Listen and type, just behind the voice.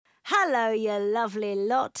Hello, you lovely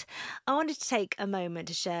lot. I wanted to take a moment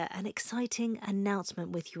to share an exciting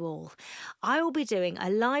announcement with you all. I will be doing a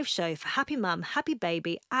live show for Happy Mum, Happy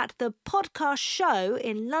Baby at the Podcast Show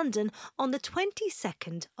in London on the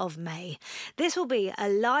 22nd of May. This will be a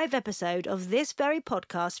live episode of this very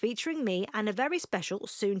podcast featuring me and a very special,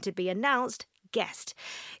 soon-to-be-announced guest.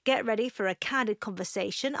 Get ready for a candid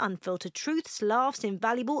conversation, unfiltered truths, laughs,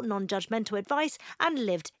 invaluable, non-judgmental advice and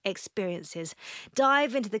lived experiences.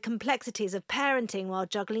 Dive into the complexities of parenting while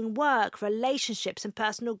juggling work, relationships and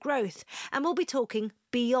personal growth, and we'll be talking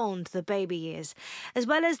beyond the baby years. As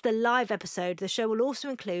well as the live episode, the show will also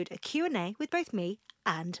include a Q&A with both me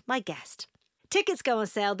and my guest. Tickets go on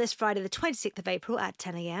sale this Friday the 26th of April at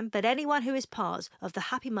 10 a.m, but anyone who is part of the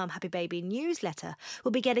Happy Mum, Happy Baby newsletter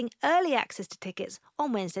will be getting early access to tickets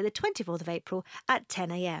on Wednesday the 24th of April at 10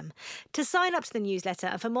 a.m. To sign up to the newsletter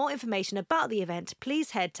and for more information about the event,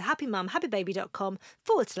 please head to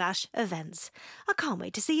happymumhappybaby.com/events. I can't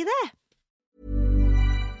wait to see you there.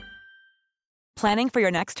 Planning for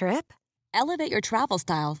your next trip? Elevate your travel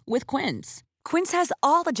style with Quince. Quince has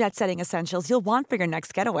all the jet-setting essentials you'll want for your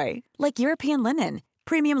next getaway, like European linen,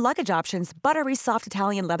 premium luggage options, buttery soft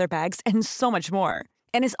Italian leather bags, and so much more.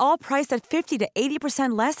 And is all priced at 50 to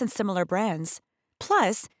 80% less than similar brands.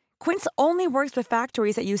 Plus, Quince only works with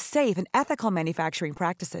factories that use safe and ethical manufacturing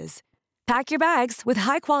practices. Pack your bags with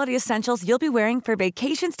high-quality essentials you'll be wearing for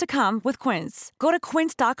vacations to come with Quince. Go to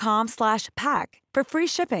quince.com/pack for free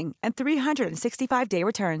shipping and 365-day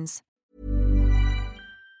returns.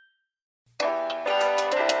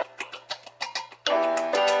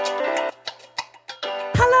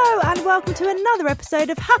 And welcome to another episode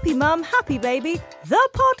of Happy Mum, Happy Baby, the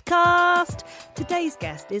podcast. Today's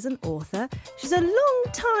guest is an author. She's a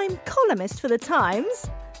long-time columnist for The Times.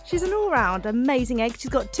 She's an all-round amazing egg. She's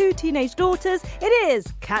got 2 teenage daughters. It is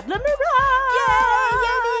Caitlin Moran!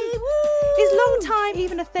 Yay! Woo! Is long time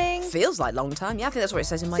even a thing? Feels like long time. Yeah, I think that's what it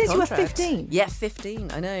says in my Since contract. you were 15? Yeah, 15,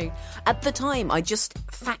 I know. At the time, I just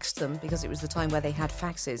faxed them, because it was the time where they had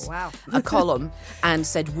faxes. Wow. A column, and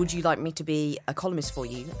said, would you like me to be a columnist for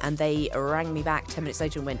you? And they rang me back 10 minutes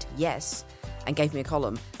later and went, yes, and gave me a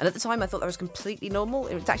column. And at the time, I thought that was completely normal.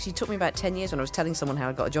 It actually took me about 10 years when I was telling someone how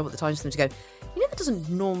I got a job at the Times for them to go, you know, that doesn't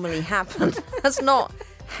normally happen. That's not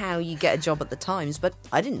how you get a job at the Times. But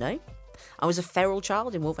I didn't know. I was a feral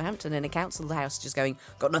child in Wolverhampton in a council house just going,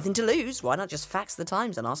 got nothing to lose. Why not just fax the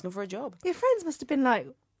Times and ask them for a job? Your friends must have been like,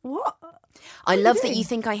 what? I love that you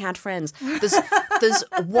think I had friends. There's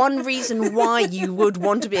one reason why you would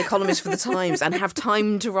want to be a columnist for the Times and have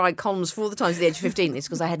time to write columns for the Times at the age of 15. It's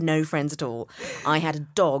because I had no friends at all. I had a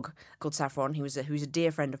dog called Saffron, who's a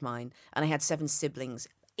dear friend of mine, and I had 7 siblings.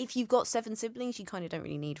 If you've got 7 siblings, you kind of don't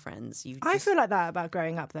really need friends. I feel like that about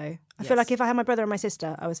growing up, though. I feel like if I had my brother and my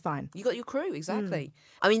sister, I was fine. You got your crew, exactly.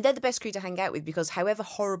 I mean, they're the best crew to hang out with, because however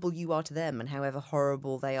horrible you are to them and however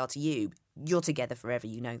horrible they are to you, you're together forever,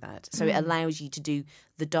 you know that. So it allows you to do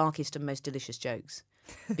the darkest and most delicious jokes.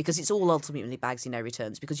 Because it's all ultimately Bagsy No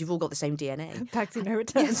Returns, because you've all got the same DNA. Bagsy No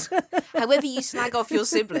Returns. Yes. However you slag off your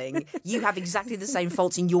sibling, you have exactly the same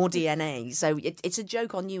faults in your DNA. So it's a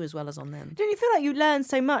joke on you as well as on them. Don't you feel like you learn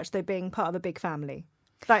so much, though, being part of a big family?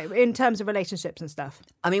 Like, in terms of relationships and stuff.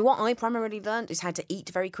 I mean, what I primarily learned is how to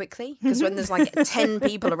eat very quickly. Because when there's like 10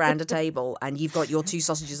 people around a table and you've got your 2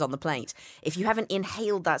 sausages on the plate, if you haven't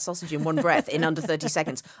inhaled that sausage in one breath in under 30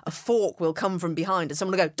 seconds, a fork will come from behind and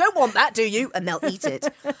someone will go, don't want that, do you? And they'll eat it.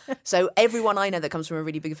 So everyone I know that comes from a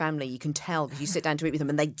really big family, you can tell, because you sit down to eat with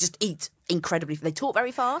them and they just eat incredibly. They talk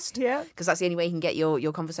very fast. Yeah. Because that's the only way you can get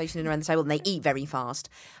your conversation in around the table, and they eat very fast.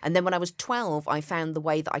 And then when I was 12, I found the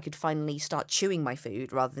way that I could finally start chewing my food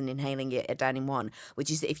rather than inhaling it down in one,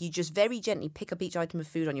 which is that if you just very gently pick up each item of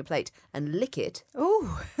food on your plate and lick it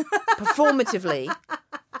performatively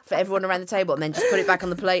for everyone around the table, and then just put it back on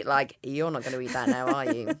the plate like, you're not going to eat that now,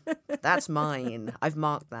 are you? That's mine. I've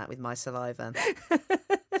marked that with my saliva.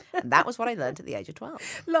 And that was what I learned at the age of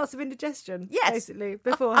 12. Lots of indigestion, yes, basically,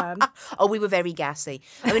 beforehand. Oh, we were very gassy.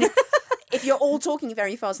 I mean, if you're all talking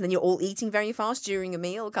very fast and then you're all eating very fast during a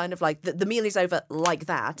meal, kind of like the meal is over like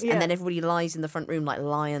that, and then everybody lies in the front room like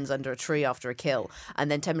lions under a tree after a kill,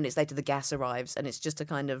 and then 10 minutes later the gas arrives and it's just a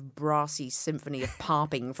kind of brassy symphony of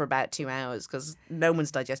parping for about 2 hours because no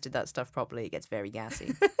one's digested that stuff properly. It gets very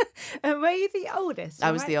gassy. And were you the oldest?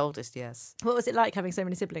 I was the oldest, yes. What was it like having so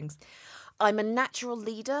many siblings? I'm a natural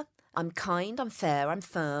leader. I'm kind, I'm fair, I'm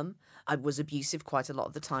firm. I was abusive quite a lot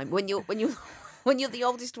of the time. When you're the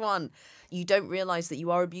oldest one, you don't realise that you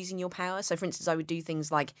are abusing your power. So, for instance, I would do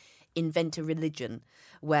things like invent a religion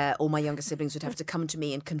where all my younger siblings would have to come to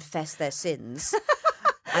me and confess their sins.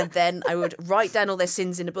 And then I would write down all their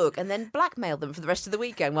sins in a book and then blackmail them for the rest of the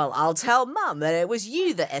week going, well, I'll tell Mum that it was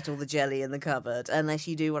you that ate all the jelly in the cupboard unless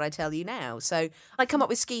you do what I tell you now. So I'd come up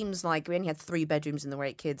with schemes like we only had 3 bedrooms and there were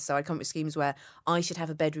 8 kids. So I'd come up with schemes where I should have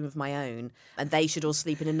a bedroom of my own and they should all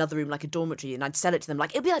sleep in another room like a dormitory, and I'd sell it to them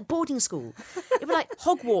like, it'll be like boarding school. It'll be like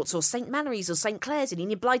Hogwarts or St. Malory's or St. Clair's in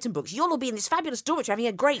your Blyton books. You'll all be in this fabulous dormitory having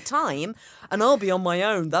a great time and I'll be on my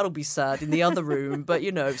own. That'll be sad in the other room. But,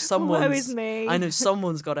 you know, someone's... Woe is me. I know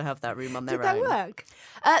someone's got to have that room on their own. Did that work?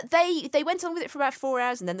 They went on with it for about 4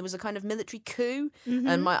 hours and then there was a kind of military coup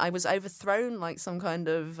and I was overthrown like some kind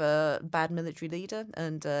of bad military leader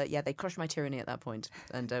and they crushed my tyranny at that point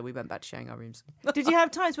and we went back to sharing our rooms. Did you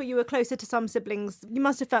have times where you were closer to some siblings? You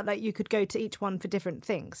must have felt like you could go to each one for different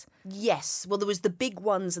things. Yes. Well, there was the big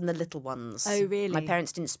ones and the little ones. Oh, really? My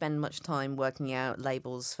parents didn't spend much time working out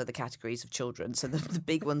labels for the categories of children. So the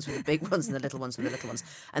big ones were the big ones and the little ones were the little ones.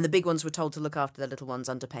 And the big ones were told to look after the little ones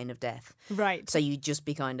under pain of death. Right. So you'd just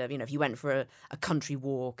be kind of, you know, if you went for a country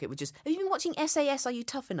walk, it would just... Have you been watching SAS Are You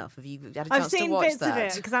Tough Enough? Have you had a chance to watch that? I've seen bits of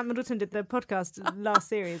it because Ant Middleton did the podcast last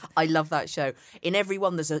series. I love that show. In every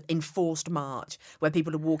one, there's an enforced march where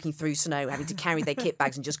people are walking through snow, having to carry their kit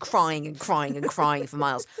bags and just crying and crying and crying for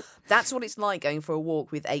miles. That's what it's like going for a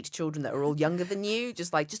walk with 8 children that are all younger than you.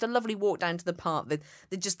 Just a lovely walk down to the park.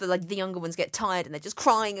 The younger ones get tired and they're just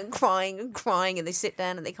crying and crying and crying and they sit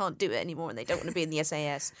down and they can't do it anymore and they don't want to be in the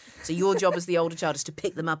SAS. So your job as the older child is to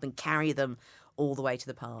pick them up and carry them all the way to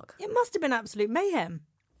the park. It must have been absolute mayhem.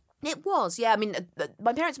 It was, yeah. I mean,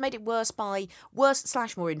 my parents made it worse /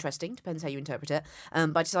 more interesting, depends how you interpret it,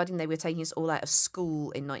 by deciding they were taking us all out of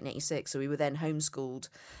school in 1986. So we were then homeschooled.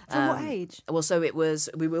 From what age? Well, so we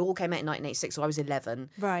all came out in 1986, so I was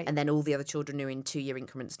 11. Right. And then all the other children were in 2-year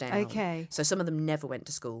increments down. Okay. So some of them never went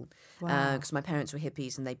to school. Wow. Because my parents were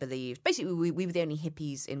hippies and they believed... Basically, we were the only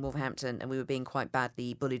hippies in Wolverhampton and we were being quite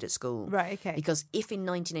badly bullied at school. Right, okay. Because if in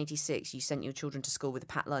 1986 you sent your children to school with a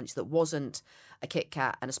packed lunch that wasn't a Kit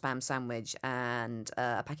Kat and a Spam sandwich and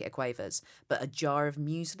a packet of Quavers, but a jar of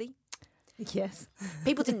muesli. Yes.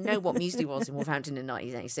 People didn't know what muesli was in Wolverhampton in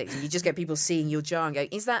 1986. And you just get people seeing your jar and going,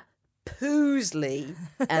 is that Poosli?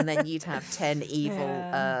 And then you'd have 10 evil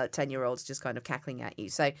 10-year-olds just kind of cackling at you.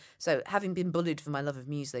 So having been bullied for my love of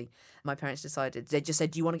muesli, my parents decided, they just said,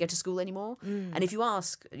 do you want to go to school anymore? And if you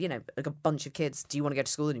ask, you know, like a bunch of kids, do you want to go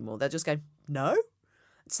to school anymore? They'll just go, no.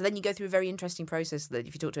 So then you go through a very interesting process that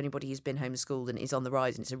if you talk to anybody who's been homeschooled and is on the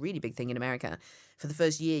rise, and it's a really big thing in America, for the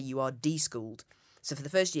first year you are deschooled. So for the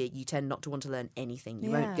first year, you tend not to want to learn anything.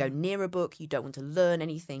 You won't go near a book. You don't want to learn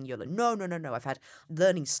anything. You're like, no. I've had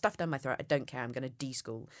learning stuff down my throat. I don't care. I'm going to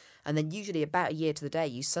deschool. And then usually about a year to the day,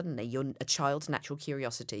 a child's natural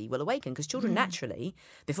curiosity will awaken. Because children naturally,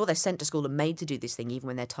 before they're sent to school and made to do this thing, even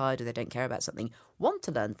when they're tired or they don't care about something, want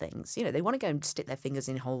to learn things. You know, they want to go and stick their fingers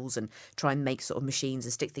in holes and try and make sort of machines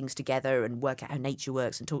and stick things together and work out how nature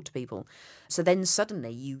works and talk to people. So then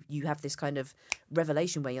suddenly you have this kind of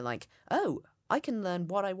revelation where you're like, oh, I can learn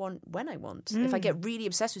what I want when I want. If I get really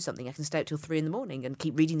obsessed with something, I can stay up till 3 a.m. and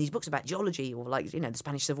keep reading these books about geology or like, you know, the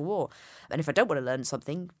Spanish Civil War. And if I don't want to learn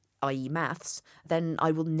something, i.e. maths, then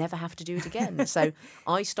I will never have to do it again. So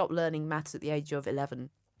I stopped learning maths at the age of 11.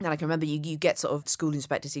 And I can remember you get sort of school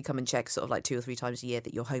inspectors who come and check sort of like 2 or 3 times a year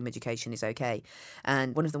that your home education is okay.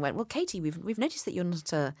 And one of them went, well, Katie, we've noticed that you're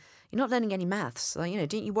not learning any maths. You know,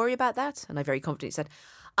 didn't you worry about that? And I very confidently said,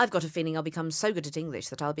 I've got a feeling I'll become so good at English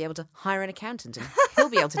that I'll be able to hire an accountant and he'll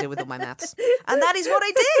be able to deal with all my maths. And that is what I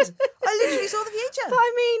did. I literally saw the future. But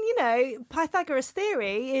I mean, you know, Pythagoras'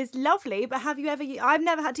 theory is lovely, but I've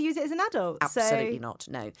never had to use it as an adult. Absolutely not,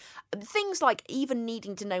 no. Things like even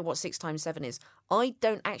needing to know what 6 times 7 is, I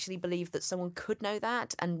don't actually believe that someone could know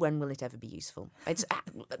that, and when will it ever be useful? It's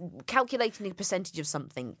calculating a percentage of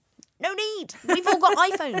something. No need. We've all got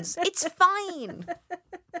iPhones. It's fine.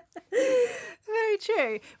 Very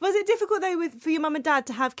true. Was it difficult though for your mum and dad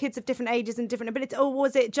to have kids of different ages and different abilities, or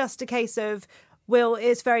was it just a case of, Will,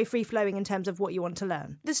 it's very free-flowing in terms of what you want to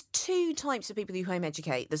learn? There's 2 types of people who home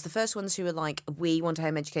educate. There's the first ones who are like, we want to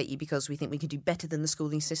home educate you because we think we can do better than the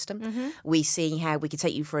schooling system. We see how we could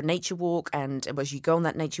take you for a nature walk, and as you go on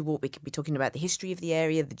that nature walk, we could be talking about the history of the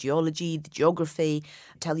area, the geology, the geography,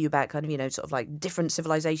 tell you about kind of, you know, sort of like different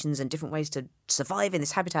civilizations and different ways to survive in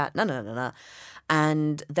this habitat. No.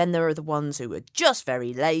 And then there are the ones who are just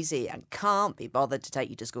very lazy and can't be bothered to take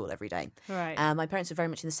you to school every day. Right. My parents are very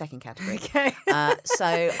much in the second category. Okay. It's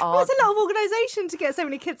a lot of organisation to get so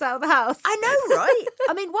many kids out of the house. I know, right?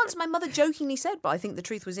 I mean, once my mother jokingly said, but I think the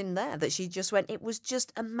truth was in there, that she just went, it was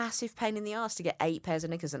just a massive pain in the arse to get 8 pairs of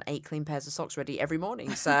knickers and 8 clean pairs of socks ready every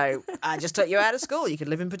morning. So I just took you out of school. You could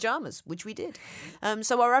live in pyjamas, which we did.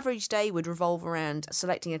 So our average day would revolve around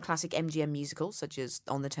selecting a classic MGM musical, such as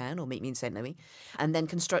On the Town or Meet Me in St. Louis, and then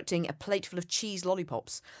constructing a plate full of cheese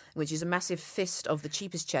lollipops, which is a massive fist of the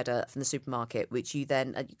cheapest cheddar from the supermarket, which you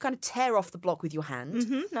then you kind of tear off the block with your hand.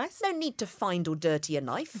 Mm-hmm, nice. No need to find or dirty a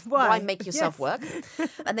knife. Why make yourself work?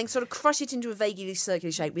 And then sort of crush it into a vaguely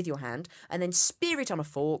circular shape with your hand, and then spear it on a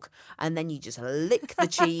fork, and then you just lick the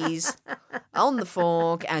cheese on the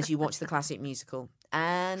fork as you watch the classic musical.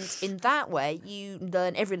 And in that way, you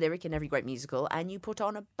learn every lyric in every great musical, and you put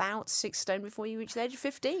on about 6 stone before you reach the age of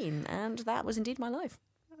 15. And that was indeed my life.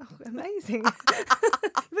 Oh, amazing.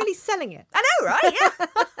 Really selling it. I know, right? Yeah.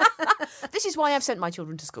 This is why I've sent my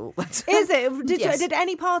children to school. Is it? Yes. Did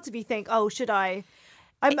any part of you think, oh, should I?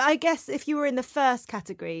 I guess if you were in the first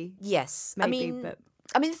category, yes. maybe,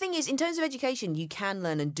 I mean, the thing is, in terms of education, you can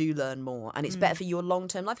learn and do learn more, and it's better for your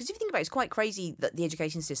long-term life. Because if you think about it, it's quite crazy that the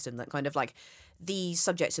education system, that kind of like these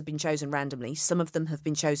subjects have been chosen randomly. Some of them have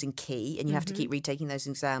been chosen key, and you have to keep retaking those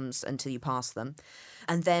exams until you pass them.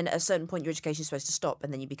 And then at a certain point, your education is supposed to stop,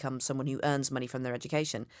 and then you become someone who earns money from their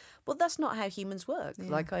education. Well, that's not how humans work. Yeah.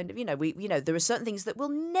 Like, kind of, there are certain things that we'll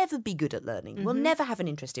never be good at learning. We'll never have an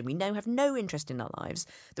interest in. We now have no interest in our lives.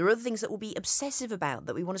 There are other things that we'll be obsessive about,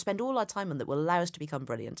 that we want to spend all our time on, that will allow us to become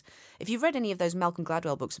brilliant. If you've read any of those Malcolm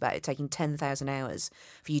Gladwell books about it taking 10,000 hours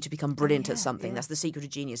for you to become brilliant at something, that's the secret of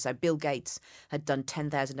genius. So Bill Gates had done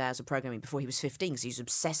 10,000 hours of programming before he was 15, because he was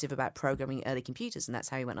obsessive about programming early computers, and that's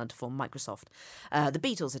how he went on to form Microsoft. The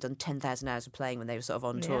Beatles had done 10,000 hours of playing when they were sort of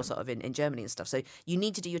on tour sort of in Germany and stuff. So you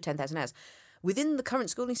need to do your 10,000 hours. Within the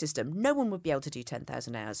current schooling system, no one would be able to do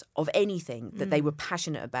 10,000 hours of anything that they were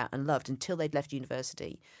passionate about and loved until they'd left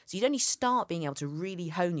university. So you'd only start being able to really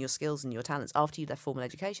hone your skills and your talents after you left formal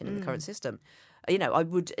education in the current system. I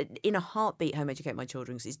would, in a heartbeat, home educate my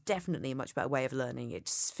children, because it's definitely a much better way of learning. It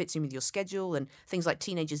fits in with your schedule, and things like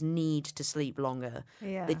teenagers need to sleep longer.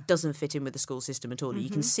 Yeah. It doesn't fit in with the school system at all.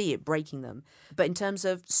 You can see it breaking them. But in terms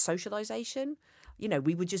of socialisation,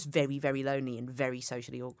 we were just very, very lonely and very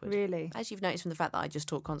socially awkward. Really? As you've noticed from the fact that I just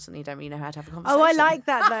talk constantly, don't really know how to have a conversation. Oh, I like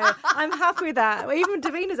that, though. I'm happy with that. Well, even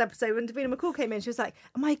Davina's episode, when Davina McCall came in, she was like,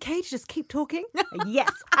 am I okay to just keep talking?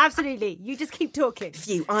 Yes, absolutely. You just keep talking.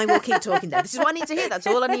 Phew, I will keep talking then. This is what I need to hear. That's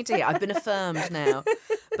all I need to hear. I've been affirmed now.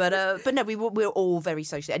 But no, we're all very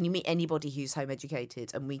social. And you meet anybody who's home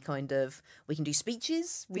educated, and we can do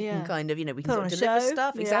speeches. We can kind of, we can sort of deliver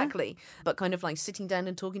stuff. Yeah. Exactly. But kind of like sitting down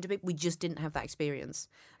and talking to people, we just didn't have that experience.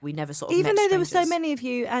 We never sort of even met though there were strangers. so many of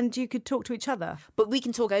you and you could talk to each other. But we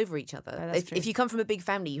can talk over each other. Oh, if you come from a big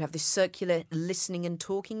family, you have this circular listening and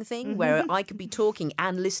talking thing where I could be talking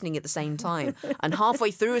and listening at the same time, and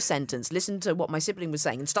halfway through a sentence listen to what my sibling was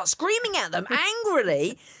saying and start screaming at them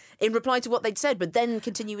angrily in reply to what they'd said, but then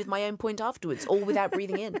continue with my own point afterwards, all without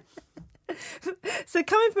breathing in. So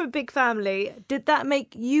coming from a big family, did that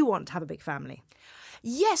make you want to have a big family?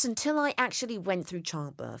 Yes, until I actually went through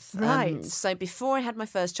childbirth. Right. So before I had my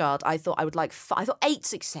first child, I thought I would like I thought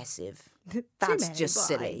 8's excessive. That's just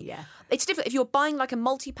silly. Yeah. It's different. If you're buying like a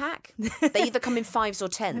multi-pack, they either come in 5s or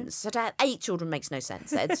 10s. So to have 8 children makes no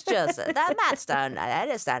sense. It's just, that maths don't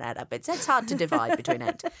add up. It's hard to divide between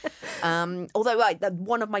 8. Although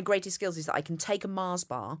one of my greatest skills is that I can take a Mars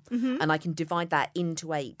bar and I can divide that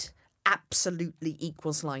into 8 absolutely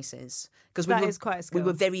equal slices. Because is quite a skill. We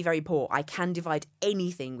were very, very poor. I can divide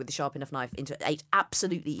anything with a sharp enough knife into 8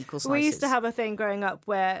 absolutely equal slices. We used to have a thing growing up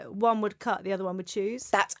where one would cut, the other one would choose.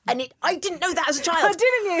 I didn't know that as a child.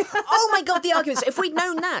 Didn't you? Oh my God, the arguments. If we'd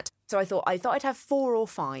known that. So I thought I'd have 4 or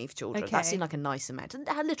 5 children. Okay. That seemed like a nice amount.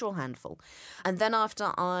 A literal handful. And then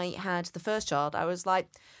after I had the first child, I was like,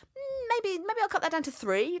 maybe I'll cut that down to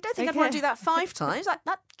 3. Don't think I'd want to do that 5 times.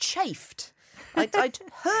 That chafed. I'd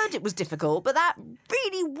heard it was difficult, but that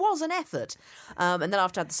really was an effort. And then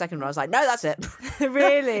after I had the second one, I was like, no, that's it.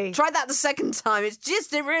 Really? Tried that the second time. It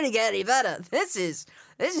didn't really get any better. This is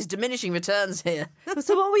diminishing returns here.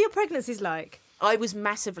 So what were your pregnancies like? I was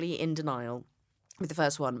massively in denial with the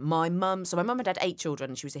first one. My mum had 8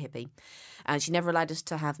 children and she was a hippie. And she never allowed us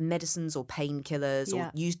to have medicines or painkillers or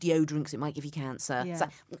use deodorant because it might give you cancer. Yeah. So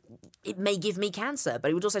it may give me cancer, but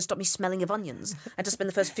it would also stop me smelling of onions. I had to spend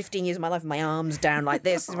the first 15 years of my life with my arms down like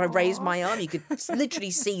this. If I raised my arm, you could literally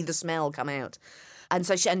see the smell come out. And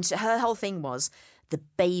so her whole thing was, the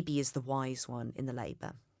baby is the wise one in the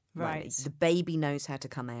labour. Right. The baby knows how to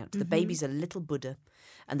come out. The baby's a little Buddha,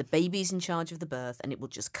 and the baby's in charge of the birth, and it will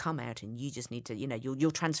just come out, and you just need to,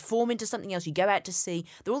 you'll transform into something else. You go out to sea.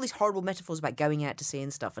 There are all these horrible metaphors about going out to sea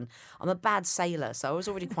and stuff, and I'm a bad sailor, so I was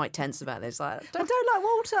already quite tense about this. Like, I don't like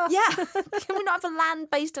water. yeah, can we not have a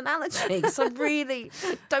land-based analogy? Because I really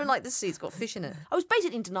don't like the sea. It's got fish in it. I was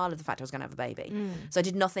basically in denial of the fact I was going to have a baby. So I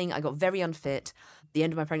did nothing. I got very unfit. The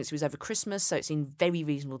end of my pregnancy was over Christmas, so it seemed very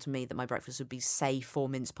reasonable to me that my breakfast would be, say, 4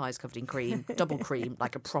 mince pies covered in cream, double cream,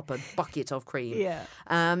 like a proper bucket of cream. Yeah.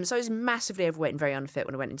 So I was massively overweight and very unfit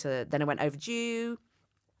when I went then I went overdue,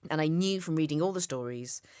 and I knew from reading all the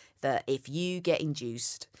stories that if you get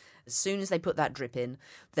induced, as soon as they put that drip in,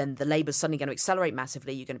 then the labour's suddenly going to accelerate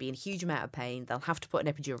massively. You're going to be in a huge amount of pain. They'll have to put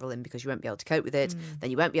an epidural in because you won't be able to cope with it.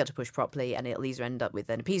 Then you won't be able to push properly, and it'll either end up with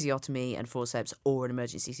an episiotomy and forceps or an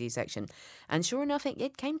emergency C-section. And sure enough,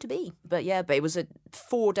 it came to be. But it was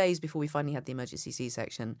 4 days before we finally had the emergency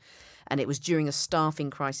C-section. And it was during a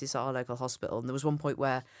staffing crisis at our local hospital. And there was one point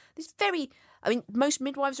where most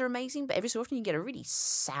midwives are amazing, but every so often you get a really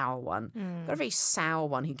sour one. Got a very sour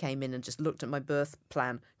one who came in and just looked at my birth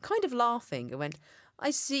plan, kind of laughing, and went,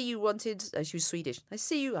 I see you wanted... she was Swedish. I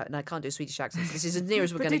see you... And I can't do a Swedish accent. This is as near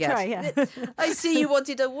as we're going to get. Try, yeah. I see you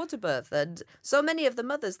wanted a water birth. And so many of the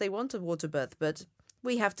mothers, they want a water birth, but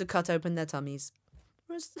we have to cut open their tummies.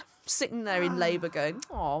 I was sitting there in labour going,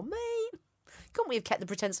 oh, mate. Couldn't we have kept the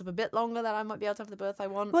pretense up a bit longer that I might be able to have the birth I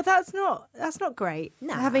want? Well, that's not great.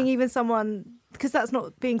 Nah. Having even someone, because that's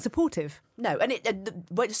not being supportive. No, and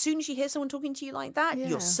as soon as you hear someone talking to you like that, Yeah.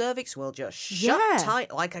 your cervix will just shut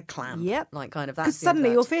tight like a clam. Yep. Like kind of that. Because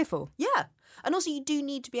suddenly you're fearful. Yeah. And also you do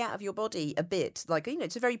need to be out of your body a bit. Like,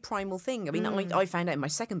 it's a very primal thing. I mean, I found out in my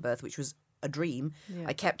second birth, which was a dream. Yeah.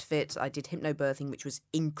 I kept fit. I did hypnobirthing, which was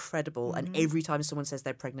incredible. And every time someone says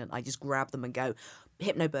they're pregnant, I just grab them and go,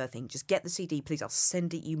 hypnobirthing, just get the CD, please. I'll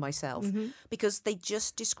send it you myself. Because they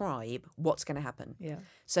just describe what's going to happen. Yeah.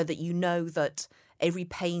 So that you know that every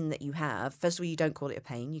pain that you have, first of all, you don't call it a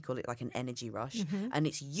pain, you call it like an energy rush. And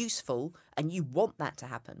it's useful, and you want that to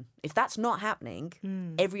happen. If that's not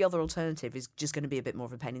happening, every other alternative is just going to be a bit more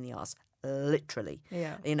of a pain in the arse. Literally.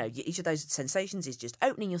 Yeah. Each of those sensations is just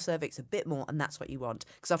opening your cervix a bit more, and that's what you want.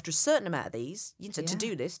 Because after a certain amount of these, it's a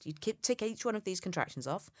to-do list, you tick each one of these contractions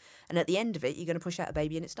off, and at the end of it, you're going to push out a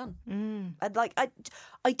baby and it's done. And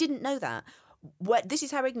I didn't know that. This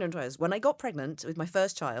is how ignorant I was. When I got pregnant with my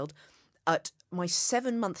first child, at my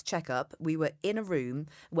 7-month checkup, we were in a room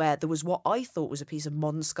where there was what I thought was a piece of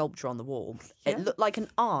modern sculpture on the wall. Yeah. It looked like an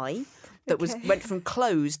eye that went from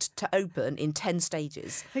closed to open in 10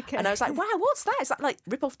 stages. Okay. And I was like, wow, what's that? Is that like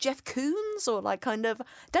rip-off Jeff Koons or like kind of,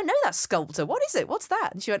 don't know that sculptor. What is it? What's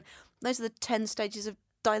that? And she went, those are the 10 stages of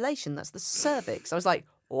dilation. That's the cervix. I was like,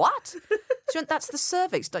 what? She went, that's the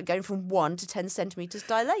cervix, like going from 1 to 10 centimetres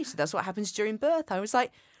dilated. That's what happens during birth. I was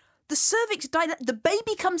like, the cervix the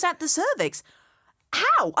baby comes out the cervix.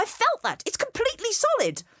 How? I felt that. It's completely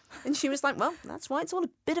solid. And she was like, well, that's why it's all a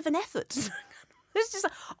bit of an effort. It's just,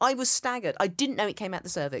 I was staggered. I didn't know it came out the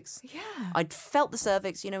cervix. Yeah. I'd felt the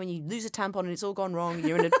cervix, when you lose a tampon and it's all gone wrong and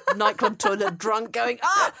you're in a nightclub toilet drunk going,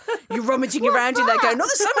 you're rummaging around in there going,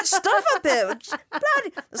 there's so much stuff up here.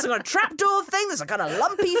 Bloody, there's a kind of trapdoor thing, there's a kind of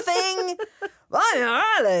lumpy thing.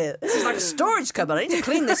 This is like a storage cupboard. I need to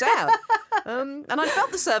clean this out. And I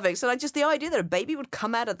felt the cervix, and the idea that a baby would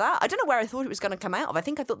come out of that. I don't know where I thought it was going to come out of. I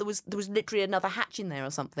think I thought there was literally another hatch in there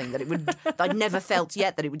or something that I'd never felt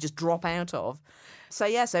yet that it would just drop out of. So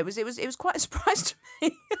it was quite a surprise to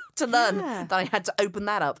me to learn that I had to open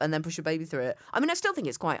that up and then push a baby through it. I mean, I still think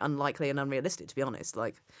it's quite unlikely and unrealistic, to be honest.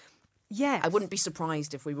 Yes. I wouldn't be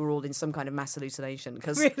surprised if we were all in some kind of mass hallucination.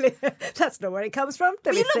 Really? That's not where it comes from.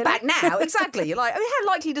 Well, you look back now, exactly. You're like, how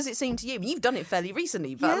likely does it seem to you? I mean, you've done it fairly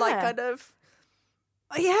recently, but kind of...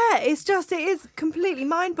 Yeah, it is completely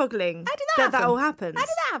mind-boggling. How did that happen? That all happened. How did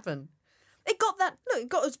that happen? It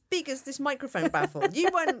got as big as this microphone baffle. You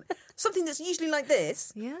went, something that's usually like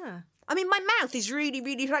this. Yeah. I mean, my mouth is really,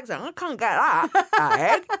 really flexible. I can't get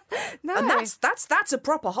that. No. And that's a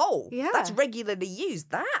proper hole. Yeah. That's regularly used.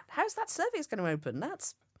 How's that cervix going to open?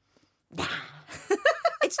 That's...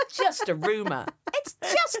 It's just a rumour. It's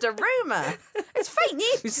just a rumour. It's fake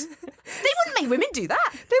news. They wouldn't make women do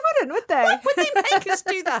that. They wouldn't, would they? Why would they make us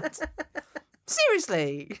do that?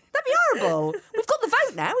 Seriously. That'd be horrible. We've got the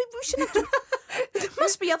vote now. We shouldn't have to... There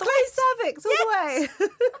must be other Closed cervix all the way.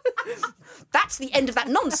 That's the end of that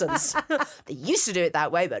nonsense. They used to do it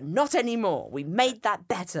that way, but not anymore. We made that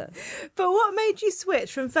better. But what made you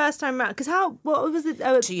switch from first time round? Because what was it?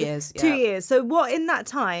 2 years. 2 years. So what in that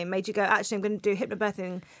time made you go, actually, I'm going to do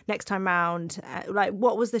hypnobirthing next time round?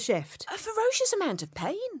 What was the shift? A ferocious amount of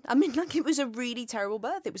pain. I mean, it was a really terrible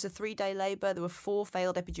birth. It was a 3-day labour. There were 4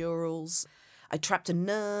 failed epidurals. I trapped a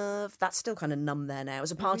nerve. That's still kind of numb there now. It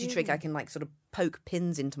was a party trick. I can sort of poke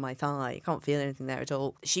pins into my thigh. I can't feel anything there at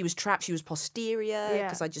all. She was trapped. She was posterior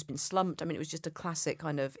because I'd just been slumped. I mean, it was just a classic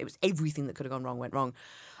it was everything that could have gone wrong went wrong.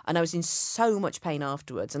 And I was in so much pain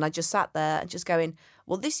afterwards. And I just sat there and just going,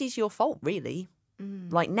 well, this is your fault, really.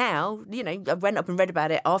 Like now, I went up and read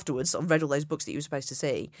about it afterwards, sort of read all those books that you were supposed to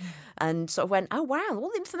see and sort of went, oh, wow,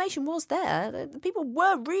 all the information was there. The people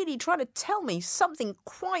were really trying to tell me something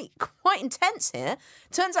quite intense here.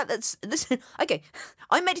 Turns out okay,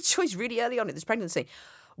 I made a choice really early on in this pregnancy.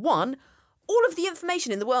 One, all of the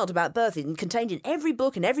information in the world about birthing contained in every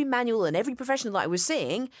book and every manual and every professional that I was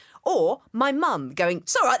seeing, or my mum going,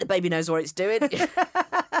 it's all right, the baby knows what it's doing.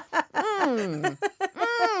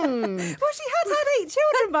 Well, she had 8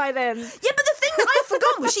 children by then. Yeah, but the thing that I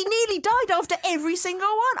forgot was she nearly died after every single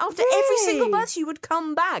one. After every single birth, she would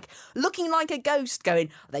come back looking like a ghost going,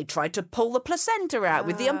 they tried to pull the placenta out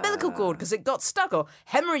with the umbilical cord because it got stuck, or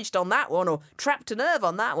hemorrhaged on that one, or trapped a nerve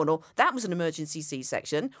on that one, or that was an emergency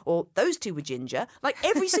C-section, or those 2 were ginger. Like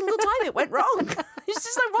every single time it went wrong. It's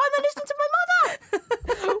just like, why am I listening to my mother?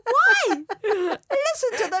 Why?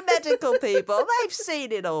 Listen to the medical people. They've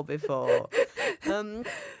seen it all before.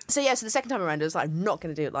 So the second time around, I was like, I'm not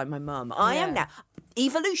going to do it like my mum. I am now.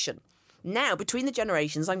 Evolution. Now, between the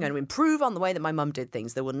generations, I'm going to improve on the way that my mum did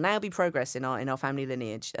things. There will now be progress in our family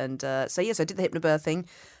lineage. And I did the hypnobirthing,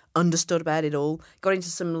 understood about it all, got into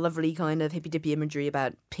some lovely kind of hippy-dippy imagery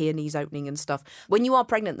about peonies opening and stuff. When you are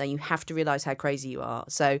pregnant, though, you have to realise how crazy you are.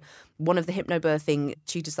 So one of the hypnobirthing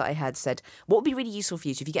tutors that I had said, what would be really useful for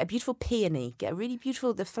you is if you get a beautiful peony, get a really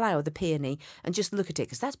beautiful, the flower, the peony, and just look at it,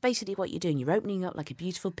 because that's basically what you're doing. You're opening up like a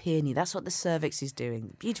beautiful peony. That's what the cervix is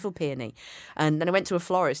doing, beautiful peony. And then I went to a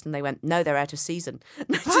florist and they went, no, they're out of season.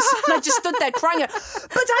 And I just stood there crying, but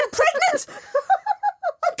I'm pregnant!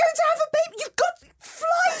 I'm going to have a baby. You've got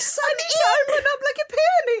fly some in. Open up like a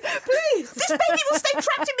peony, please. This baby will stay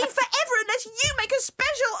trapped in me forever unless you make a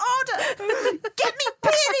special order. Get me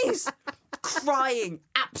peonies. Crying,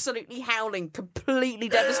 absolutely howling, completely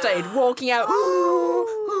devastated, walking out.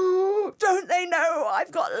 Don't they know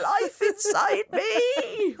I've got life inside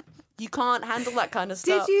me? You can't handle that kind of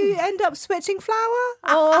stuff. Did you end up switching flour?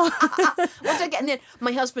 Or once I get in there,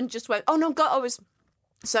 my husband just went, oh no, God,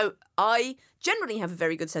 So I generally have a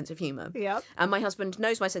very good sense of humour. Yep. And my husband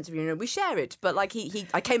knows my sense of humour. We share it. But I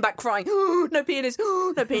came back crying, no peonies,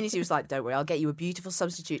 no peonies. He was like, don't worry, I'll get you a beautiful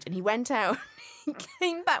substitute. And he went out and he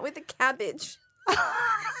came back with a cabbage. And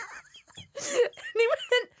he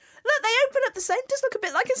went, look, they open up the same, just look a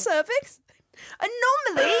bit like a cervix. And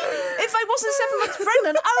normally, if I wasn't 7 months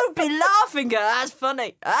pregnant, I would be laughing. That's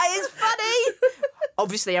funny. That is funny.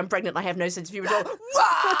 Obviously, I'm pregnant. I have no sense of humour at all.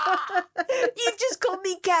 Wah! You've just called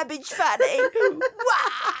me cabbage, Fanny.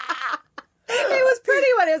 Wah! it was pretty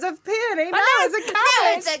when it was a peony. Now it's a cabbage.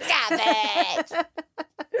 Now it's a cabbage.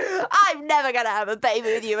 I'm never going to have a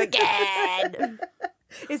baby with you again.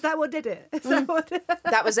 Is that what did it?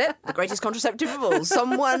 That was it. The greatest contraceptive of all.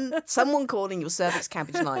 Someone calling your cervix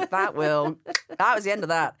cabbage night. That was the end of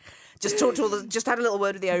that. Just talked to just had a little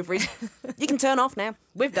word with the ovaries. You can turn off now.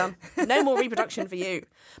 We've done. No more reproduction for you.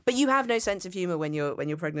 But you have no sense of humour when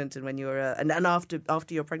you're pregnant and when you're and after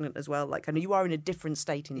you're pregnant as well. Like, I know you are in a different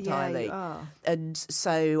state entirely. Yeah, you are. And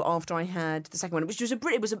so after I had the second one, which was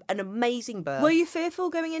an amazing birth. Were you fearful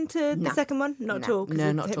going into the second one? Not at all.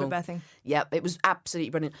 No, not at all. Hypnobirthing. Yeah, it was absolutely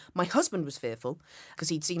brilliant. My husband was fearful because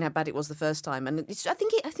he'd seen how bad it was the first time, and I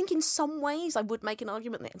think in some ways I would make an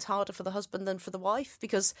argument that it's harder for the husband than for the wife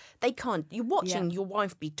because they can't. You're watching your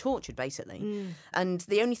wife be tortured basically, and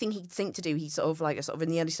the only thing he'd think to do, he's sort of in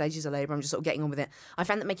the early stages of labour. I'm just sort of getting on with it. I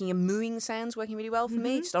found that making a mooing sound's working really well for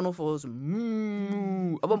me. Just on all fours,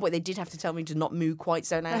 moo. At one point, they did have to tell me to not moo quite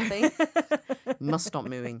so loudly. Must stop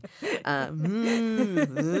mooing.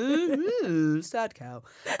 Sad cow.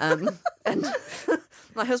 And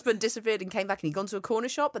my husband disappeared and came back, and he'd gone to a corner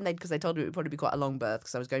shop, and because they told me it would probably be quite a long birth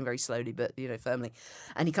because I was going very slowly but firmly,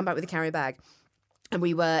 and he'd come back with a carrier bag. And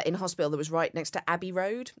we were in a hospital that was right next to Abbey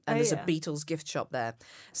Road, and there's a Beatles gift shop there.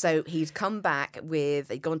 So he'd come back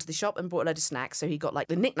he'd gone to the shop and bought a load of snacks. So he got like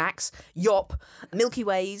the knickknacks, Yop, Milky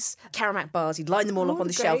Ways, Caramac bars. He'd line them all up on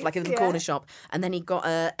the shelf like a little corner shop. And then he got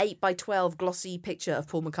a 8x12 glossy picture of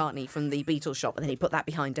Paul McCartney from the Beatles shop, and then he put that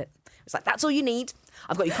behind it. It It's like, that's all you need.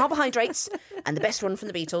 I've got your carbohydrates and the best one from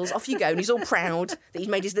the Beatles. Off you go. And he's all proud that he's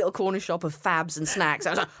made his little corner shop of fabs and snacks. I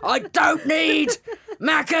was like, I don't need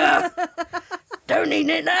Macca. Don't need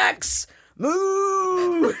knickknacks.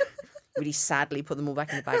 Moo. Really sadly put them all back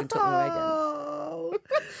in the bag and took them away again.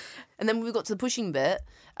 And then when we got to the pushing bit,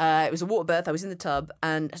 it was a water birth. I was in the tub,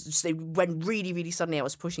 and they went really, really suddenly. I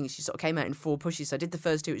was pushing. She sort of came out in 4 pushes. So I did the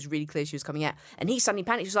first 2. It was really clear she was coming out. And he suddenly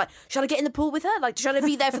panicked. He was like, shall I get in the pool with her? Like, shall I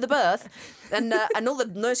be there for the birth? And all the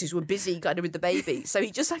nurses were busy kind of with the baby. So he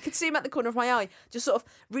just, I could see him at the corner of my eye, just sort of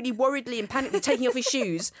really worriedly and panically taking off his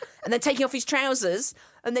shoes and then taking off his trousers.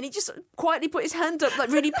 And then he just quietly put his hand up, like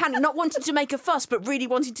really panicked, not wanting to make a fuss, but really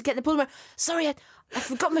wanting to get in the pool. And went, sorry, I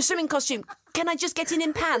forgot my swimming costume. Can I just get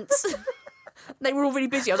in pants? They were all really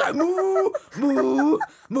busy. I was like, moo, moo,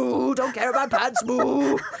 moo, don't care about pants,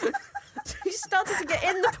 moo. He started to get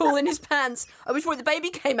in the pool in his pants, at which point the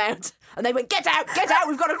baby came out, and they went, get out,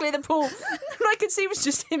 we've got to clear the pool. And I could see it was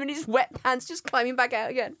just him in his wet pants just climbing back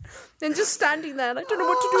out again. And just standing there, and I don't know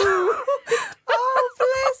what to do. Oh,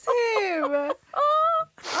 bless him.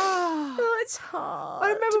 Oh, it's hard.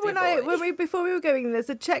 I remember before we were going, there's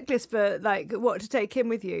a checklist for like what to take in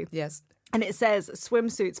with you. Yes. And it says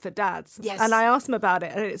swimsuits for dads. Yes. And I asked them about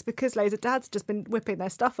it, and it's because loads of dads have just been whipping their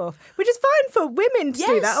stuff off, which is fine for women to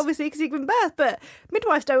do that, obviously, because you give birth. But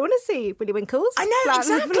midwives don't want to see Willy Winkles. I know,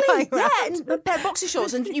 exactly. Yeah, around. and a pair of boxer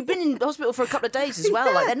shorts, and you've been in hospital for a couple of days as well.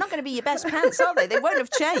 Yeah. Like, they're not going to be your best pants, are they? They won't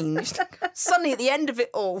have changed. Suddenly, at the end of it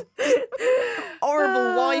all,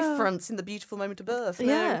 horrible wife fronts in the beautiful moment of birth. No.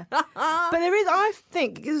 Yeah. But there is, I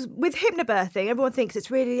think, because with hypnobirthing, everyone thinks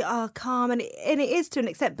it's really calm, and it is to an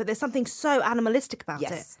extent, but there's something so animalistic about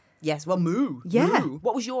it. Yes, well, moo. Yeah. Moo.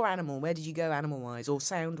 What was your animal? Where did you go animal-wise or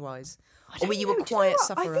sound-wise? Or were you a quiet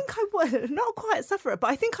sufferer? I think I was, not a quiet sufferer,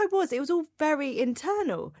 but I think I was. It was all very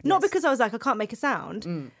internal. Not because I was like, I can't make a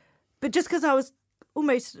sound, but just because I was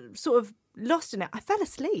almost sort of lost in it. I fell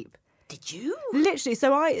asleep. Did you? Literally.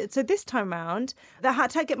 So this time round, I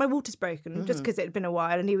had to get my waters broken just because it had been a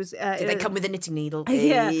while, and he was. Did they come with a knitting needle?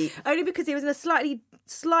 Yeah, only because he was in a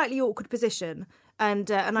slightly awkward position.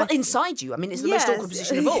 And inside you, I mean, it's the most awkward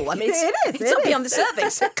position of all. I mean, it's it up is. beyond the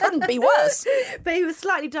cervix. It couldn't be worse. But he was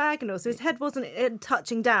slightly diagonal, so his head wasn't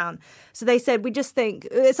touching down. So they said, we just think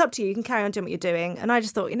it's up to you. You can carry on doing what you're doing. And I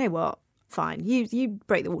just thought, you know what? Fine, you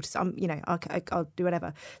break the waters. I'll do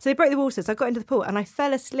whatever. So they broke the waters. I got into the pool and I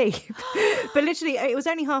fell asleep. But literally, it was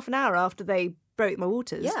only half an hour after they broke my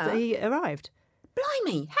waters that he arrived.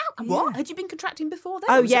 Blimey, how? What? Had you been contracting before then?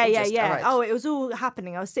 Oh, yeah. Right. Oh, it was all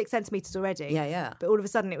happening. I was 6 centimetres already. Yeah. But all of a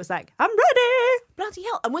sudden it was like, I'm ready. Bloody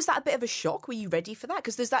hell. And was that a bit of a shock? Were you ready for that?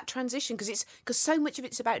 Because there's that transition, because so much of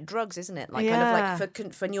it's about drugs, isn't it? Like kind of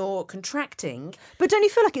like for when you're contracting. But don't you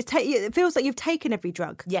feel like it feels like you've taken every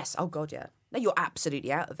drug? Yes. Oh, God, yeah. No, you're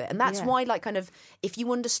absolutely out of it. And that's why, like, kind of, if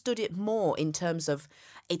you understood it more in terms of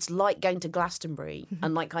it's like going to Glastonbury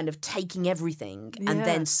and, like, kind of taking everything and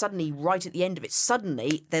then suddenly, right at the end of it,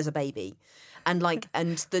 suddenly there's a baby. And, like,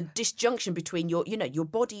 and the disjunction between your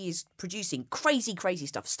body is producing crazy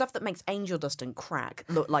stuff that makes angel dust and crack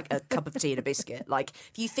look like a cup of tea and a biscuit. Like,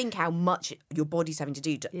 if you think how much your body's having to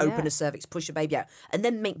do to open a cervix, push a baby out, and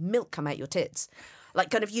then make milk come out your tits. Like,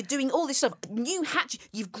 kind of, you're doing all this stuff.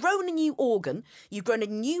 You've grown a new organ. You've grown a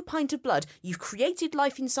new pint of blood. You've created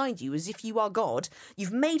life inside you as if you are God.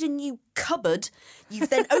 You've made a new cupboard. You've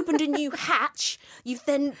then opened a new hatch. You've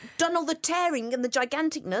then done all the tearing and the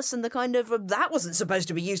giganticness and the kind of, that wasn't supposed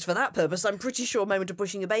to be used for that purpose. I'm pretty sure, moment of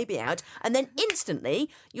pushing a baby out. And then instantly,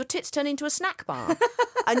 your tits turn into a snack bar.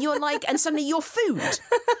 And you're like, and suddenly you're food.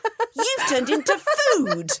 You've turned into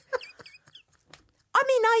food. I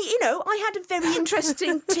mean, I had a very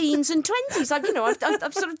interesting teens and 20s.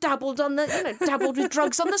 I've sort of dabbled with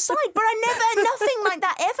drugs on the side, but nothing like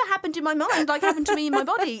that ever happened in my mind, like happened to me in my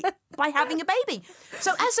body by having a baby.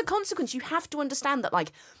 So as a consequence, you have to understand that,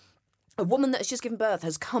 like, a woman that has just given birth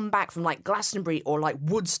has come back from, like, Glastonbury or, like,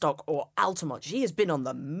 Woodstock or Altamont. She has been on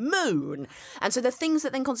the moon. And so the things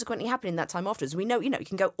that then consequently happen in that time afterwards, we know, you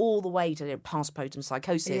can go all the way to postpartum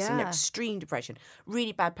psychosis and extreme depression,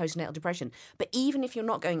 really bad postnatal depression. But even if you're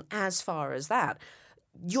not going as far as that,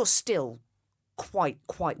 you're still quite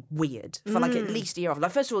weird for like at least a year off. Like,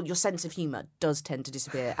 first of all, your sense of humour does tend to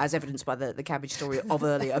disappear, as evidenced by the cabbage story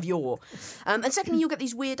of yore. And secondly, you'll get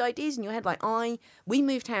these weird ideas in your head. Like, we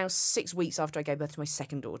moved house 6 weeks after I gave birth to my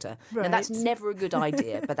second daughter. Right. Now, that's never a good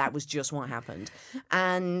idea, but that was just what happened.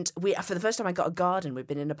 And for the first time, I got a garden. We'd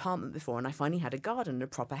been in an apartment before, and I finally had a garden in a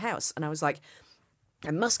proper house. And I was like,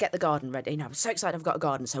 I must get the garden ready. I'm so excited I've got a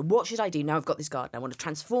garden. So what should I do now I've got this garden? I want to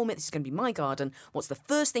transform it. This is going to be my garden. What's the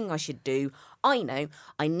first thing I should do? I know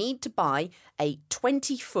I need to buy a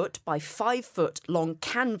 20-foot by 5-foot long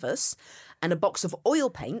canvas and a box of oil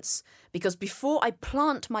paints, because before I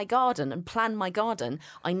plant my garden and plan my garden,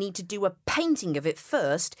 I need to do a painting of it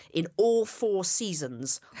first in all 4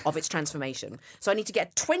 seasons of its transformation. So I need to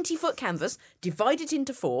get a 20-foot canvas, divide it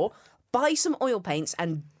into 4, buy some oil paints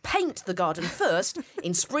and paint the garden first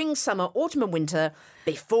in spring, summer, autumn and winter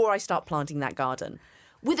before I start planting that garden.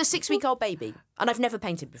 With a 6-week-old baby. And I've never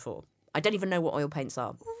painted before. I don't even know what oil paints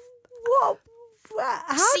are. What?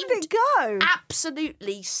 How did it go?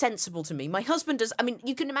 Absolutely sensible to me. My husband does. I mean,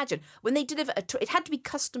 you can imagine when they deliver it had to be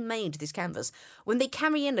custom made, this canvas. When they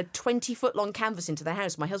carry in a 20-foot long canvas into their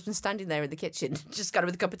house, my husband's standing there in the kitchen, just kind of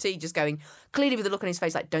with a cup of tea, just going, clearly with a look on his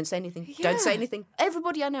face like, don't say anything, don't say anything.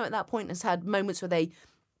 Everybody I know at that point has had moments where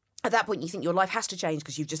at that point, you think your life has to change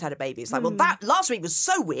because you've just had a baby. It's like, well, that last week was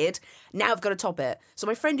so weird. Now I've got to top it. So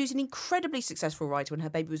my friend, who's an incredibly successful writer, when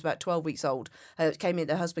her baby was about 12 weeks old, her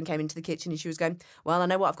husband came into the kitchen and she was going, well, I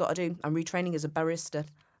know what I've got to do. I'm retraining as a barista.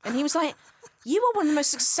 And he was like, you are one of the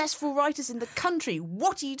most successful writers in the country.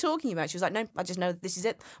 What are you talking about? She was like, no, I just know this is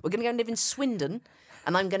it. We're going to go and live in Swindon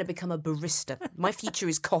and I'm going to become a barista. My future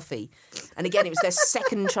is coffee. And again, it was their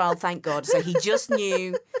second child, thank God. So he just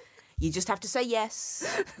knew... You just have to say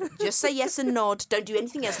yes. Just say yes and nod. Don't do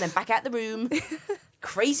anything else and then back out the room.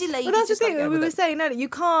 Crazy lady. But that's the just thing, we were saying earlier, you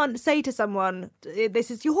can't say to someone, this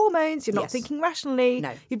is your hormones, you're not thinking rationally.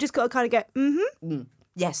 No. You've just got to kind of go,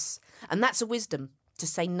 Yes. And that's a wisdom, to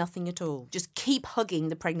say nothing at all. Just keep hugging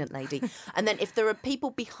the pregnant lady. And then if there are people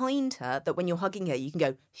behind her that when you're hugging her, you can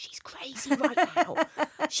go, she's crazy right now.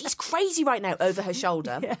 She's crazy right now, over her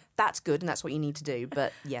shoulder. Yeah. That's good and that's what you need to do.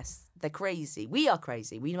 But yes, they're crazy. We are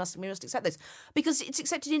crazy. We must accept this because it's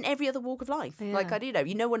accepted in every other walk of life. Yeah. Like,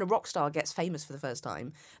 you know, when a rock star gets famous for the first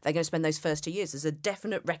time, they're going to spend those first 2 years. There's a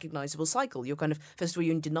definite recognisable cycle. You're kind of, first of all,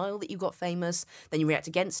 you're in denial that you got famous. Then you react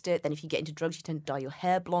against it. Then if you get into drugs, you tend to dye your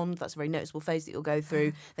hair blonde. That's a very noticeable phase that you'll go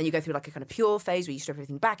through. Then you go through like a kind of pure phase where you strip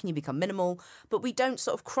everything back and you become minimal. But we don't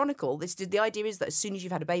sort of chronicle this. The idea is that as soon as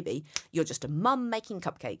you've had a baby, you're just a mum making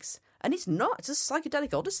cupcakes. And it's not. It's a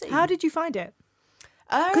psychedelic odyssey. How did you find it?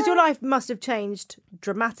 Because your life must have changed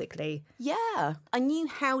dramatically. Yeah. I knew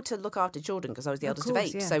how to look after children because I was the eldest of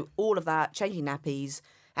 8. Yeah. So all of that, changing nappies,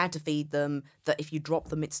 how to feed them, that if you drop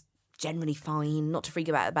them, it's generally fine, not to freak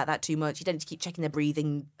about that too much. You don't need to keep checking their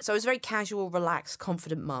breathing. So I was a very casual, relaxed,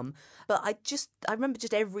 confident mum. But I remember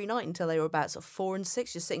just every night until they were about sort of 4 and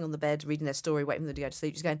 6, just sitting on the bed, reading their story, waiting for them to go to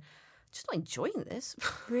sleep, just going, just not enjoying this.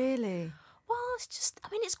 Really? Well,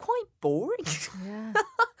 it's quite boring. Yeah.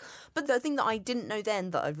 But the thing that I didn't know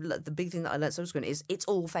then, the big thing that I learned subsequently is it's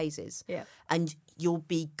all phases. Yeah. And you'll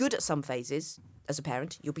be good at some phases as a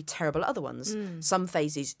parent, you'll be terrible at other ones. Some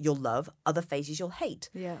phases you'll love, other phases you'll hate.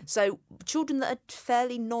 Yeah. So children that are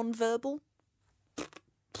fairly non-verbal,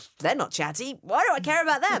 they're not chatty. Why do I care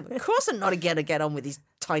about them? Of course I'm not going to get on with these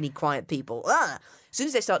tiny, quiet people. As soon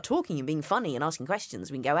as they start talking and being funny and asking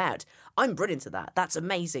questions, we can go out. I'm brilliant at that. That's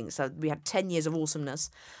amazing. So we had 10 years of awesomeness.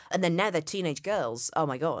 And then now they're teenage girls. Oh,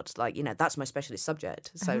 my God. Like, you know, that's my specialist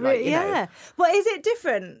subject. So, like, you know. Well, is it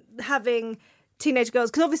different having teenage girls?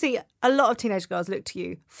 Because obviously a lot of teenage girls look to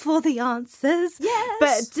you for the answers. Yes.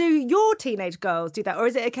 But do your teenage girls do that? Or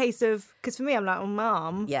is it a case of, because for me, I'm like, oh,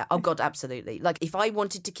 Mum. Yeah. Oh, God, absolutely. Like, if I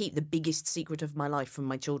wanted to keep the biggest secret of my life from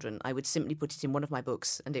my children, I would simply put it in one of my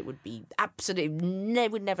books and it would be absolutely,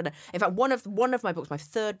 would never know. In fact, one of my books, my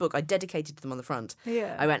third book, I dedicated to them on the front.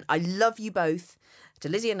 Yeah. I went, I love you both. To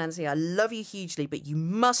Lizzie and Nancy, I love you hugely, but you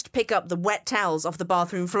must pick up the wet towels off the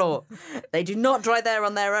bathroom floor. They do not dry there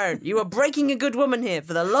on their own. You are breaking a good woman here,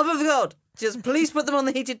 for the love of God. Just please put them on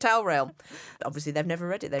the heated towel rail. Obviously, they've never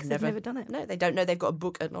read it. They've never done it. No, they don't know they've got a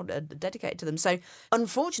book dedicated to them. So,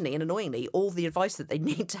 unfortunately and annoyingly, all the advice that they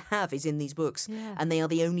need to have is in these books. Yeah. And they are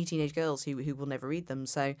the only teenage girls who will never read them.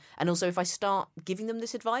 So, and also, if I start giving them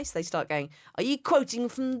this advice, they start going, are you quoting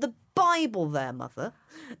from the Bible there, Mother?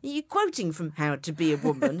 Are you quoting from How to Be a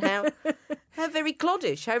Woman? How very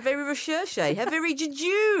cloddish, how very recherche, how very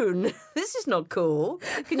jejune. This is not cool.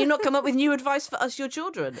 Can you not come up with new advice for us, your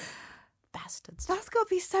children? Bastards. That's got to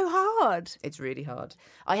be so hard. It's really hard.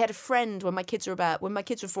 I had a friend when my kids were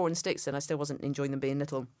 4 and 6 and I still wasn't enjoying them being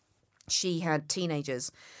little. She had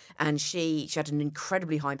teenagers and she had an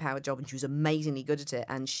incredibly high-powered job and she was amazingly good at it,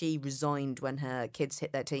 and she resigned when her kids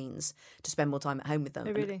hit their teens to spend more time at home with them.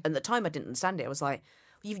 Oh, really? And at the time I didn't understand it. I was like,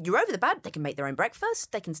 you're over the bad. They can make their own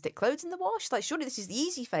breakfast. They can stick clothes in the wash. Like, surely this is the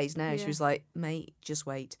easy phase now. Yeah. She was like, mate, just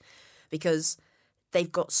wait. Because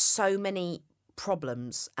they've got so many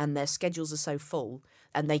problems and their schedules are so full,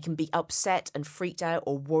 and they can be upset and freaked out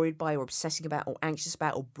or worried by or obsessing about or anxious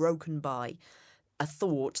about or broken by a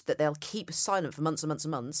thought that they'll keep silent for months and months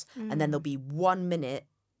and months, and then there'll be 1 minute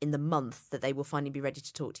in the month that they will finally be ready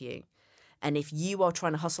to talk to you. And if you are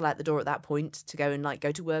trying to hustle out the door at that point to go and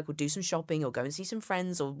go to work or do some shopping or go and see some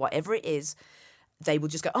friends or whatever it is, they will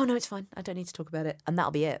just go, oh no, it's fine, I don't need to talk about it, and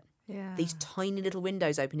that'll be it. Yeah. These tiny little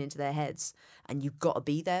windows open into their heads, and you've got to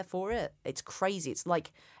be there for it. It's crazy. It's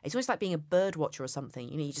almost like being a bird watcher or something.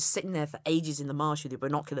 You know, you're just sitting there for ages in the marsh with your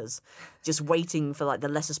binoculars, just waiting for the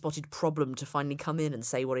lesser spotted problem to finally come in and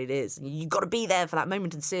say what it is. And you've got to be there for that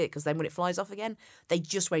moment and see it, because then when it flies off again, they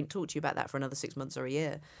just won't talk to you about that for another 6 months or a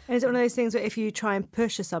year. And is it one of those things where if you try and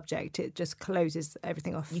push a subject, it just closes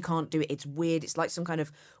everything off? You can't do it. It's weird. It's like some kind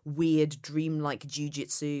of weird dream-like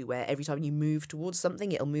jiu-jitsu where every time you move towards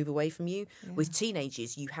something, it'll move away from you. Yeah. With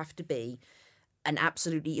teenagers, you have to be an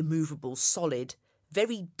absolutely immovable, solid,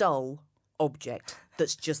 very dull object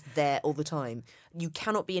that's just there all the time. You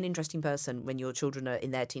cannot be an interesting person when your children are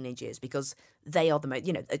in their teenage years, because they are the most,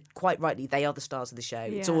 quite rightly, they are the stars of the show.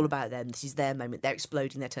 Yeah. It's all about them. This is their moment. They're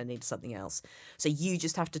exploding. They're turning into something else. So you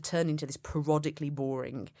just have to turn into this parodically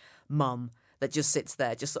boring mum that just sits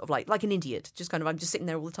there, just sort of like an idiot. Just kind of, I'm just sitting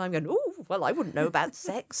there all the time going, oh, well, I wouldn't know about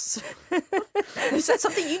sex. Is that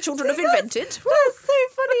something you children have invented? That's so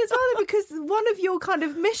funny as well, because one of your kind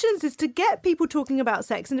of missions is to get people talking about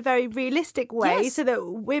sex in a very realistic way, so that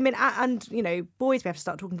women and boys, we have to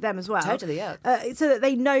start talking to them as well. Totally, yeah. So that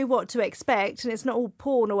they know what to expect and it's not all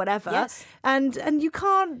porn or whatever. Yes. And you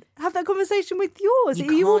can't have that conversation with yours.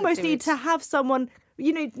 You almost need to have someone.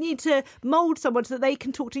 Need to mould someone so that they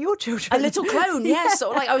can talk to your children. A little clone, yes.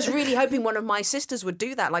 Sort of I was really hoping one of my sisters would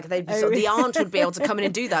do that. The aunt would be able to come in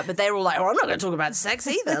and do that, but they're all like, oh, I'm not going to talk about sex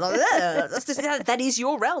either. That is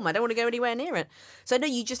your realm. I don't want to go anywhere near it. So, no,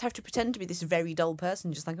 you just have to pretend to be this very dull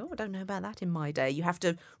person, just like, oh, I don't know about that in my day. You have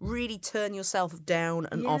to really turn yourself down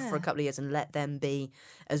and off for a couple of years and let them be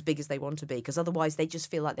as big as they want to be, because otherwise they just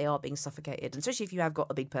feel like they are being suffocated. And especially if you have got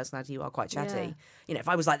a big personality, you are quite chatty. Yeah. If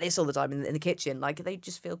I was like this all the time in the kitchen, they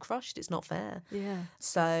just feel crushed. It's not fair. Yeah.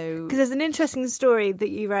 So, because there's an interesting story that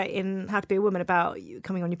you write in How to Be a Woman about you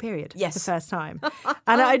coming on your period. Yes. For the first time.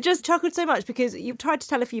 And I just chuckled so much because you tried to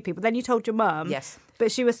tell a few people, then you told your mum. Yes.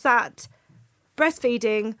 But she was sat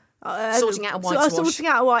breastfeeding. Sorting out a white swash. Sorting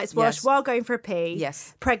out a white swash Yes. while going for a pee.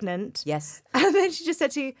 Yes. Pregnant. Yes. And then she just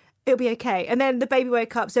said to you, it'll be okay. And then the baby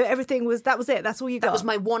woke up. So that was it. That's all you got. That was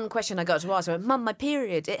my one question I got to ask. I went, Mum, my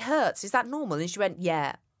period, it hurts. Is that normal? And she went,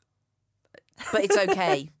 yeah. But it's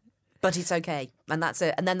okay. But it's okay. And that's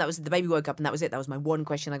it. And then the baby woke up and that was it. That was my one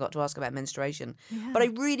question I got to ask about menstruation. Yeah. But I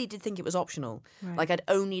really did think it was optional. Right. I'd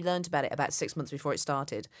only learnt about it about 6 months before it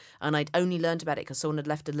started. And I'd only learnt about it because someone had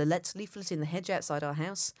left a Lillette's leaflet in the hedge outside our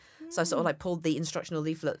house. So I sort of pulled the instructional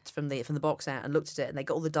leaflet from the box out and looked at it, and they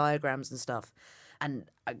got all the diagrams and stuff. And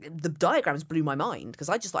the diagrams blew my mind, because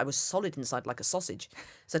I just thought I was solid inside like a sausage.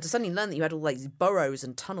 So to suddenly learn that you had all these burrows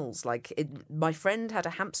and tunnels, my friend had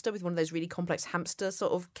a hamster with one of those really complex hamster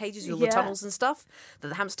sort of cages with all the tunnels and stuff that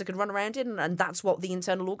the hamster could run around in, and that's what the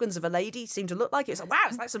internal organs of a lady seem to look like. It's like, wow,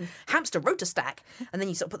 it's like some hamster rotor stack. And then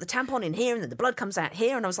you sort of put the tampon in here, and then the blood comes out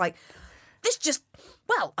here, and I was like, I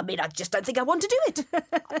just don't think I want to do it.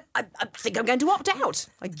 I think I'm going to opt out.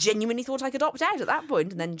 I genuinely thought I could opt out at that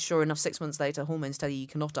point. And then sure enough, 6 months later, hormones tell you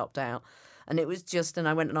cannot opt out. And it was and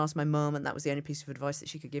I went and asked my mum, and that was the only piece of advice that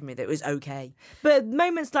she could give me, that it was okay. But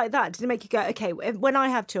moments like that, did it make you go, okay, when I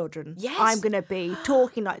have children, yes, I'm going to be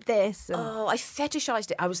talking like this? And... Oh, I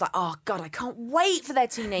fetishized it. I was like, oh, God, I can't wait for their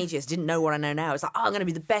teenagers. Didn't know what I know now. I was like, oh, I'm going to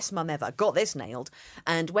be the best mum ever. I got this nailed.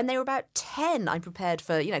 And when they were about 10, I prepared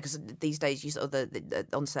for, because these days the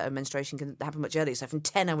onset of menstruation can happen much earlier. So from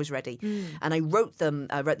 10, I was ready. And I wrote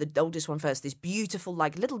the oldest one first, this beautiful,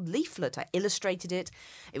 little leaflet. I illustrated it.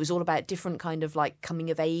 It was all about different kind of coming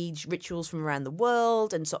of age rituals from around the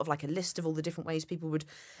world, and sort of a list of all the different ways people would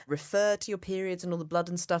refer to your periods and all the blood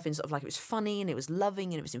and stuff, and sort of it was funny and it was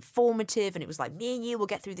loving and it was informative, and it was like, me and you will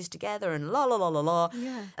get through this together, and la la la la la.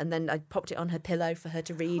 Yeah. And then I popped it on her pillow for her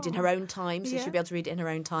to read in her own time, so she'd be able to read it in her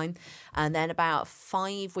own time. And then about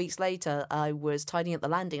 5 weeks later, I was tidying up the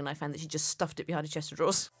landing and I found that she just stuffed it behind a chest of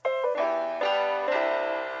drawers.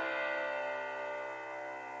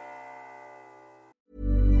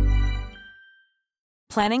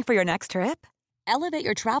 Planning for your next trip? Elevate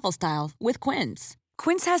your travel style with Quince.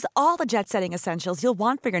 Quince has all the jet-setting essentials you'll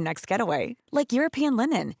want for your next getaway, like European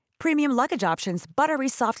linen, premium luggage options, buttery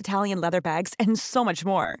soft Italian leather bags, and so much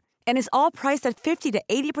more. And is all priced at 50 to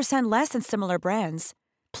 80% less than similar brands.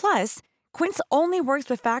 Plus, Quince only works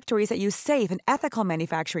with factories that use safe and ethical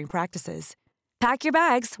manufacturing practices. Pack your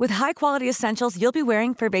bags with high-quality essentials you'll be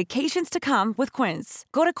wearing for vacations to come with Quince.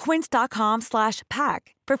 Go to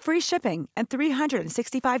quince.com/pack for free shipping and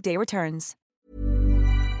 365-day returns.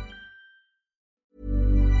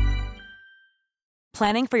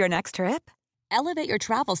 Planning for your next trip? Elevate your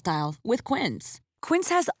travel style with Quince. Quince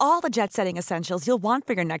has all the jet-setting essentials you'll want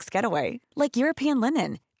for your next getaway, like European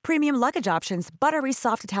linen, premium luggage options, buttery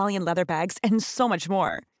soft Italian leather bags, and so much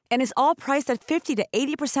more. And is all priced at 50 to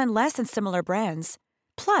 80% less than similar brands.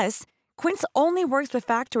 Plus, Quince only works with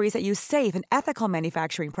factories that use safe and ethical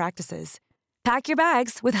manufacturing practices. Pack your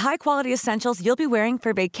bags with high-quality essentials you'll be wearing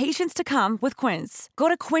for vacations to come with Quince. Go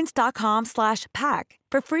to quince.com/pack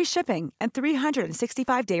for free shipping and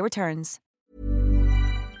 365-day returns.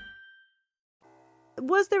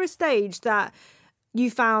 Was there a stage that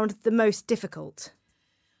you found the most difficult?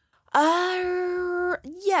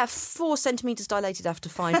 Yeah, 4 centimetres dilated after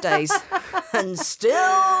 5 days. And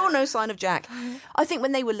still no sign of Jack. I think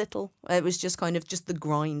when they were little, it was just kind of just the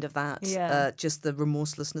grind of that. Yeah. Just the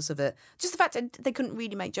remorselessness of it. Just the fact that they couldn't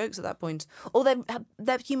really make jokes at that point. Or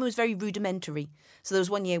their humour was very rudimentary. So there was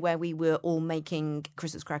one year where we were all making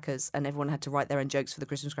Christmas crackers and everyone had to write their own jokes for the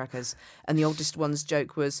Christmas crackers. And the oldest one's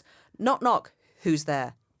joke was, knock, knock, who's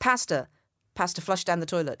there? Pasta. Pasta flushed down the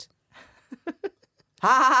toilet. Ha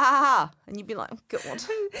ha ha ha ha! And you'd be like, oh, God.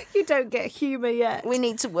 You don't get humour yet. We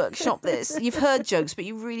need to workshop this. You've heard jokes, but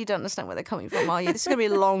you really don't understand where they're coming from, are you? This is going to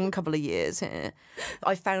be a long couple of years here.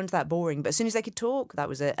 I found that boring, but as soon as they could talk, that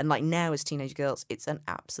was it. And like now as teenage girls, it's an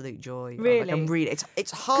absolute joy. Really?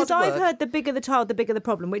 It's hard Because work. I've heard the bigger the child, the bigger the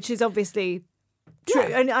problem, which is obviously true.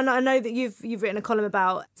 Yeah. And I know that you've written a column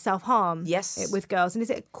about self-harm. Yes. With girls. And is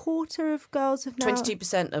it a quarter of girls have now?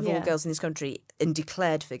 22% of all Yeah. girls in this country in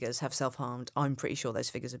declared figures have self-harmed. I'm pretty sure those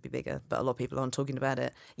figures would be bigger, but a lot of people aren't talking about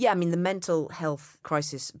it. Yeah, I mean, the mental health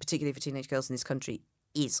crisis, particularly for teenage girls in this country,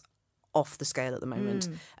 is off the scale at the moment.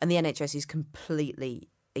 And the NHS is completely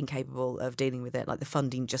incapable of dealing with it. Like the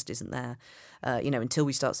funding just isn't there. Until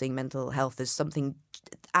we start seeing mental health as something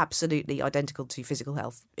absolutely identical to physical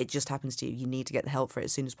health, it just happens to you. You need to get the help for it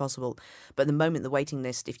as soon as possible. But at the moment, the waiting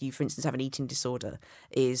list, if you, for instance, have an eating disorder,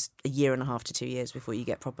 is 1.5 to 2 years before you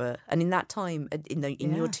get proper. And in that time,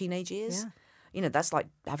 in your teenage years, that's like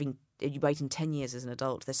you waiting 10 years as an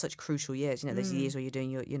adult. They're such crucial years. There's years where you're doing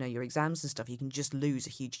your exams and stuff. You can just lose a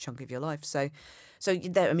huge chunk of your life. So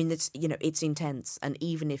it's intense. And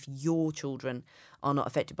even if your children are not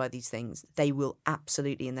affected by these things, they will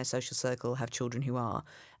absolutely in their social circle have children who are.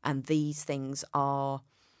 And these things are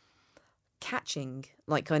catching.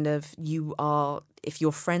 Like kind of if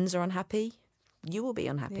your friends are unhappy, you will be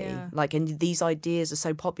unhappy. Yeah. And these ideas are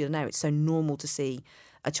so popular now. It's so normal to see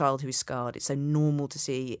a child who is scarred. It's so normal to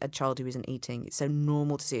see a child who isn't eating. It's so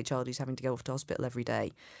normal to see a child who's having to go off to hospital every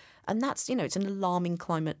day. And that's, it's an alarming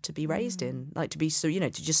climate to be raised in. Like to be so, to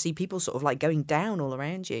just see people sort of like going down all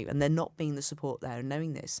around you and there not being the support there and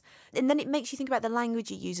knowing this. And then it makes you think about the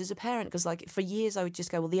language you use as a parent. Because like for years I would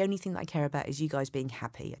just go, well, the only thing that I care about is you guys being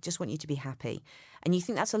happy. I just want you to be happy. And you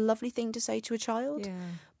think that's a lovely thing to say to a child. Yeah.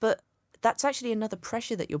 But that's actually another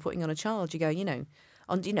pressure that you're putting on a child. You go,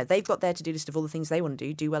 they've got their to-do list of all the things they want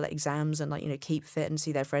to do well at exams and keep fit and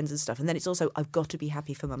see their friends and stuff. And then it's also, I've got to be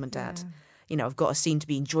happy for mum and dad. Yeah. I've got to seem to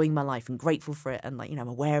be enjoying my life and grateful for it. And I'm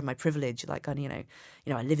aware of my privilege. I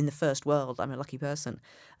live in the first world. I'm a lucky person.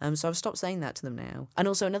 So I've stopped saying that to them now. And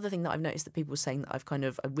also another thing that I've noticed that people were saying that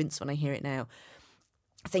I wince when I hear it now.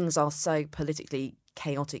 Things are so politically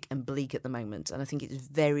chaotic and bleak at the moment, and I think it's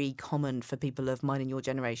very common for people of mine and your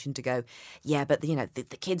generation to go, yeah, but the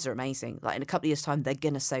kids are amazing. Like in a couple of years' time, they're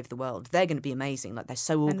going to save the world. They're going to be amazing. Like they're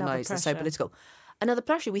so organised, they're so political. Another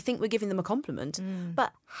pressure. We think we're giving them a compliment,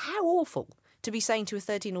 but how awful to be saying to a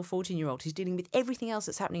 13 or 14-year-old who's dealing with everything else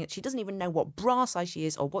that's happening. She doesn't even know what bra size she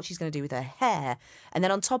is or what she's going to do with her hair. And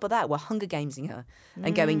then on top of that, we're Hunger Gamesing her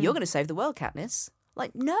and going, you're going to save the world, Katniss.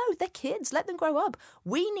 Like, no, they're kids. Let them grow up.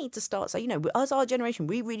 We need to start saying, as our generation,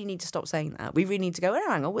 we really need to stop saying that. We really need to go, oh,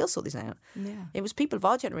 hang on, we'll sort this out. Yeah. It was people of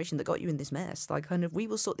our generation that got you in this mess. Like, kind of, we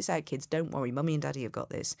will sort this out, kids. Don't worry. Mummy and daddy have got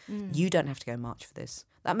this. You don't have to go march for this.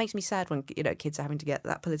 That makes me sad when, kids are having to get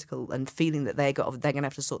that political and feeling that they're going to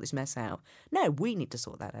have to sort this mess out. No, we need to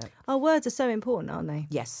sort that out. Our words are so important, aren't they?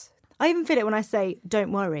 Yes. I even feel it when I say,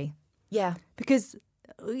 don't worry. Yeah. Because,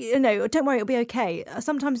 don't worry, it'll be okay.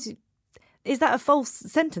 Sometimes... Is that a false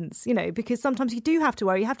sentence? Because sometimes you do have to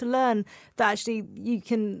worry. You have to learn that actually you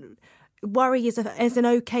can worry is an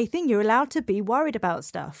okay thing. You're allowed to be worried about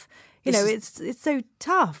stuff. It's so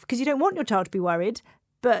tough because you don't want your child to be worried,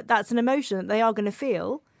 but that's an emotion that they are going to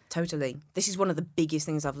feel. Totally. This is one of the biggest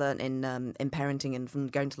things I've learned in parenting and from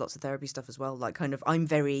going to lots of therapy stuff as well. Like, kind of, I'm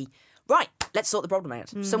very, right, let's sort the problem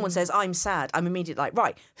out. Someone says, I'm sad. I'm immediately like,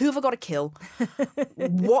 right, who have I got to kill?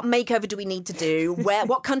 What makeover do we need to do?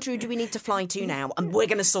 What country do we need to fly to now? And we're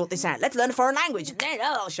going to sort this out. Let's learn a foreign language.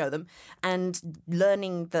 I'll show them. And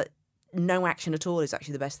learning that no action at all is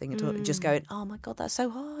actually the best thing at all. Just going, oh my God, that's so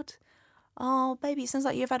hard. Oh, baby, it sounds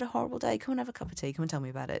like you've had a horrible day. Come and have a cup of tea. Come and tell me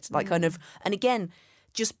about it. Like, kind of, and again,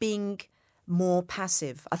 just being more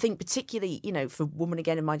passive. I think particularly, you know, for women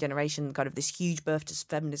again in my generation, kind of this huge birth to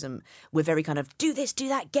feminism, we're very kind of do this, do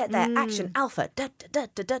that, get there, action, alpha, da, da,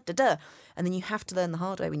 da, da, da, da. And then you have to learn the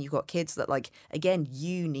hard way when you've got kids that, like, again,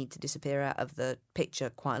 you need to disappear out of the picture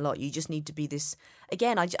quite a lot. You just need to be this,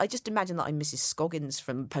 again, I just imagine that I'm Mrs. Scoggins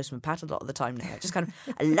from Postman Pat a lot of the time now. Just kind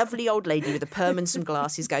of a lovely old lady with a perm and some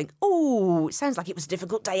glasses going, oh, it sounds like it was a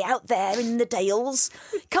difficult day out there in the Dales.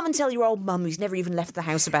 Come and tell your old mum who's never even left the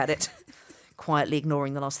house about it. Quietly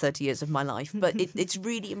ignoring the last 30 years of my life. But it's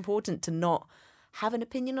really important to not have an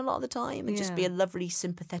opinion a lot of the time and just be a lovely,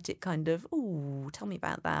 sympathetic kind of, oh, tell me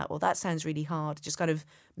about that, or that sounds really hard, just kind of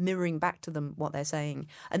mirroring back to them what they're saying.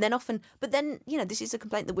 And then often, but then, you know, this is a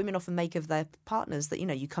complaint that women often make of their partners, that, you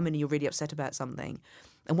know, you come in and you're really upset about something.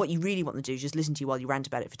 And what you really want them to do is just listen to you while you rant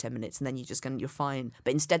about it for 10 minutes and then you're fine.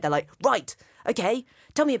 But instead they're like, right, okay,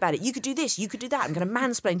 tell me about it. You could do this, you could do that. I'm going to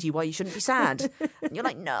mansplain to you why you shouldn't be sad. And you're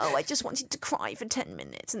like, no, I just wanted to cry for 10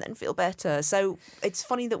 minutes and then feel better. So it's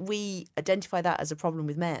funny that we identify that as a problem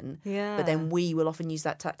with men. Yeah. But then we will often use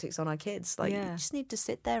that tactics on our kids. Like, you just need to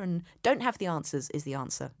sit there and don't have the answers is the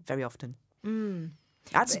answer very often.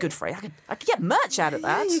 That's a good phrase. I could get merch out of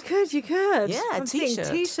that. Yeah, you could. Yeah, I'm t-shirt.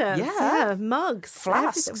 T-shirts, yeah, mugs,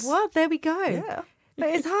 flasks. Everything. Well, there we go. Yeah. But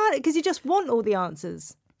it's hard because you just want all the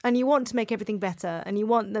answers and you want to make everything better and you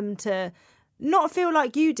want them to not feel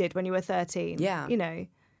like you did when you were 13. Yeah. You know.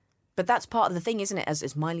 But that's part of the thing, isn't it?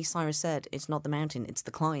 As Miley Cyrus said, it's not the mountain, it's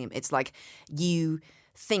the climb. It's like you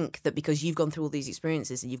think that because you've gone through all these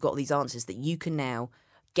experiences and you've got all these answers that you can now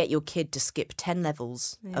get your kid to skip 10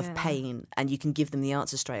 levels of pain and you can give them the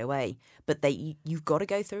answer straight away. But you've got to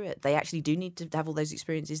go through it. They actually do need to have all those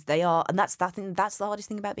experiences. And that's the hardest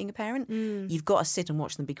thing about being a parent. You've got to sit and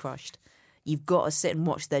watch them be crushed. You've got to sit and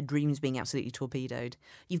watch their dreams being absolutely torpedoed.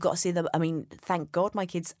 You've got to see them. I mean, thank God my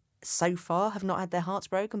kids so far have not had their hearts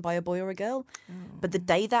broken by a boy or a girl. But the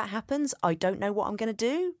day that happens, I don't know what I'm going to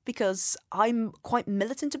do because I'm quite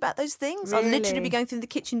militant about those things. I'll literally be going through the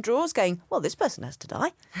kitchen drawers going, well, this person has to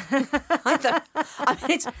die. I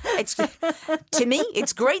mean, it's Timmy,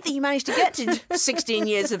 it's great that you managed to get to 16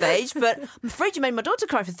 years of age, but I'm afraid you made my daughter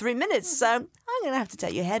cry for 3 minutes, so I'm going to have to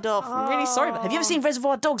take your head off. I'm really sorry. Have you ever seen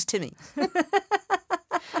Reservoir Dogs, Timmy?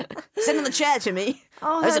 Sit on the chair, Timmy.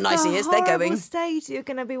 Those are nice ears. They're going. Stage you're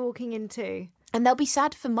going to be walking into. And they'll be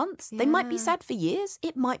sad for months. Yeah. They might be sad for years.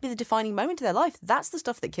 It might be the defining moment of their life. That's the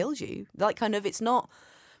stuff that kills you. Like, kind of, it's not...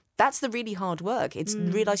 That's the really hard work. It's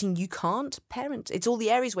realising you can't parent. It's all the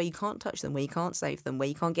areas where you can't touch them, where you can't save them, where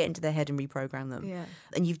you can't get into their head and reprogram them. Yeah.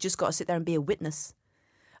 And you've just got to sit there and be a witness.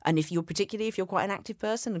 And if you're quite an active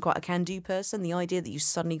person and quite a can-do person, the idea that you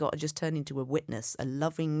suddenly got to just turn into a witness, a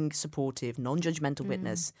loving, supportive, non-judgmental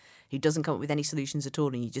witness who doesn't come up with any solutions at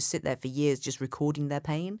all, and you just sit there for years just recording their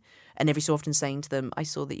pain and every so often saying to them, I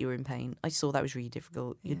saw that you were in pain. I saw that was really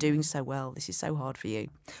difficult. You're doing so well. This is so hard for you.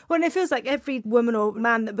 Well, and it feels like every woman or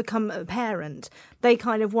man that become a parent, they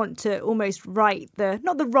kind of want to almost right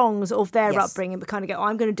not the wrongs of their upbringing, but kind of go,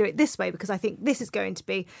 I'm going to do it this way because I think this is going to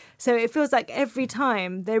be. So it feels like every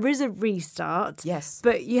time there is a restart. Yes.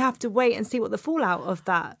 But you have to wait and see what the fallout of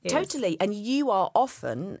that is. Totally. And you are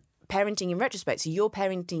often parenting in retrospect. So you're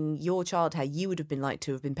parenting your child how you would have been like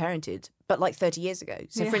to have been parented, but like 30 years ago.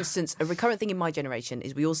 So for instance, a recurrent thing in my generation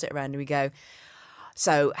is we all sit around and we go,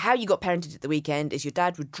 so how you got parented at the weekend is your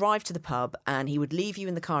dad would drive to the pub and he would leave you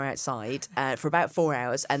in the car outside for about 4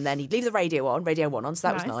 hours, and then he'd leave the radio 1 on, so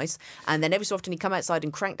that was nice. And then every so often he'd come outside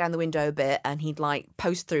and crank down the window a bit and he'd like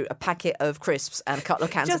post through a packet of crisps and a couple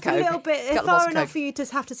of cans of Coke. Just a little bit, far enough for you to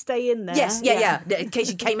have to stay in there. Yes, yeah. In case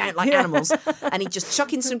you came out like animals. And he'd just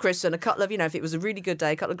chuck in some crisps and a couple of, if it was a really good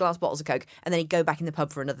day, a couple of glass bottles of Coke, and then he'd go back in the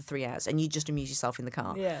pub for another 3 hours and you'd just amuse yourself in the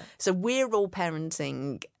car. Yeah. So we're all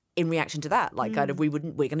parenting in reaction to that, like kind of we're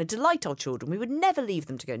going to delight our children. We would never leave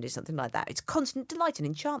them to go and do something like that. It's constant delight and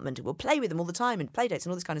enchantment. We'll play with them all the time and play dates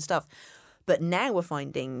and all this kind of stuff. But now we're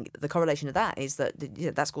finding the correlation of that is that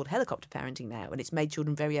that's called helicopter parenting now, and it's made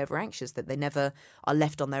children very over anxious that they never are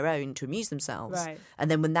left on their own to amuse themselves. Right.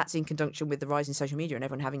 And then when that's in conjunction with the rise in social media and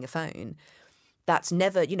everyone having a phone, that's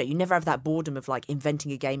never, you never have that boredom of like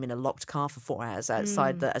inventing a game in a locked car for 4 hours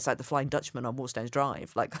outside the Flying Dutchman on Waterstones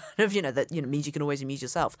Drive. Like, kind of, that means you can always amuse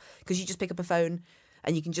yourself because you just pick up a phone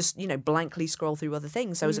and you can just, blankly scroll through other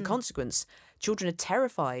things. So as a consequence,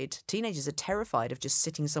 teenagers are terrified of just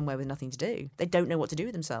sitting somewhere with nothing to do. They don't know what to do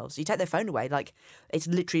with themselves. You take their phone away, like it's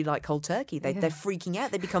literally like cold turkey. They're freaking out.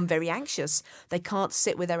 They become very anxious. They can't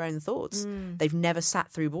sit with their own thoughts. They've never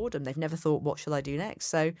sat through boredom. They've never thought, what shall I do next?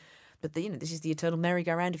 So, but this is the eternal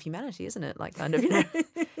merry-go-round of humanity, isn't it? Like, kind of,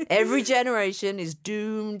 every generation is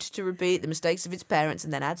doomed to repeat the mistakes of its parents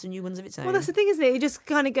and then add some new ones of its own. Well, that's the thing, isn't it? You just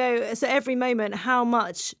kind of go, so every moment, how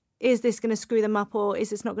much is this going to screw them up or is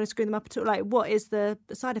this not going to screw them up at all? Like, what is the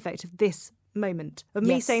side effect of this moment, of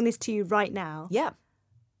me saying this to you right now? Yeah.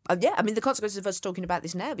 Yeah, I mean, the consequences of us talking about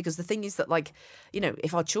this now, because the thing is that, like,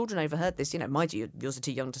 if our children overheard this, mind you, yours are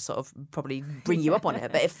too young to sort of probably bring you up on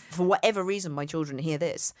it, but if for whatever reason my children hear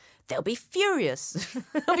this, they'll be furious.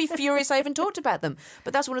 They'll be furious I even talked about them.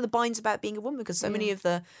 But that's one of the binds about being a woman, because so many of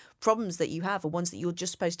the problems that you have are ones that you're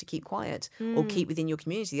just supposed to keep quiet or keep within your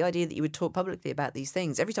community. The idea that you would talk publicly about these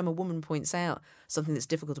things, every time a woman points out something that's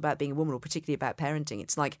difficult about being a woman, or particularly about parenting,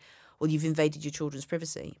 it's like, well, you've invaded your children's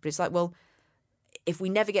privacy. But it's like, well, if we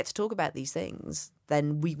never get to talk about these things,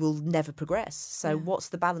 then we will never progress. So what's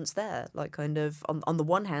the balance there? Like, kind of, on the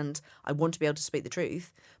one hand, I want to be able to speak the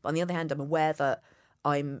truth, but on the other hand, I'm aware that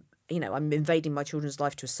I'm invading my children's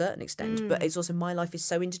life to a certain extent, but it's also my life is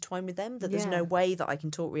so intertwined with them that there's no way that I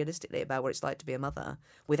can talk realistically about what it's like to be a mother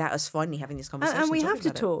without us finally having this conversation. And we have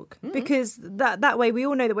to talk because that way we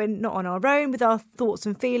all know that we're not on our own with our thoughts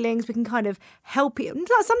and feelings. We can kind of help.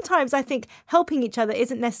 Sometimes I think helping each other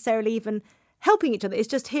isn't necessarily even helping each other. It's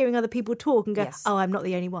just hearing other people talk and go, oh, I'm not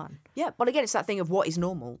the only one. Yeah, well, again, it's that thing of what is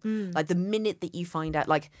normal. Like, the minute that you find out,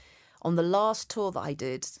 like, on the last tour that I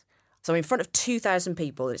did, so I'm in front of 2,000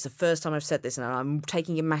 people, and it's the first time I've said this, and I'm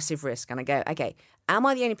taking a massive risk, and I go, okay, am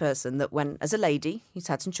I the only person that when, as a lady who's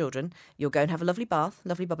had some children, you'll go and have a lovely bath,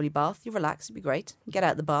 lovely bubbly bath, you relax, it'd be great, you get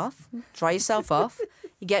out of the bath, dry yourself off,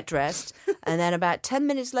 you get dressed, and then about 10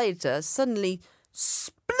 minutes later, suddenly,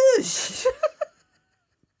 sploosh!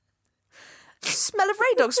 Smell of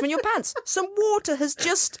Radox from your pants. Some water has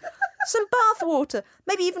just, some bath water,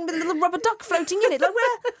 maybe even with a little rubber duck floating in it. Like,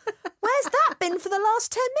 where's that been for the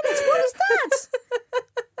last 10 minutes? What is that?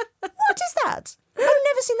 What is that? I've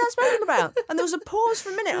never seen that spoken about. And there was a pause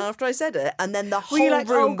for a minute after I said it, and then the whole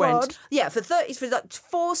room went. Yeah, for like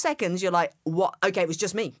 4 seconds, you're like, what? Okay, it was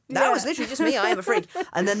just me. That was literally just me. I am a freak.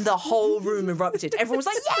 And then the whole room erupted. Everyone was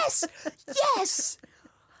like, yes, yes.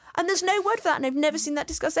 And there's no word for that, and I've never seen that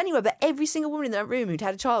discussed anywhere. But every single woman in that room who'd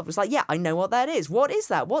had a child was like, "Yeah, I know what that is. What is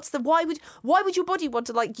that? Why would your body want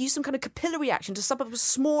to like use some kind of capillary action to suck up a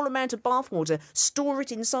small amount of bathwater, store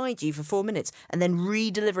it inside you for 4 minutes, and then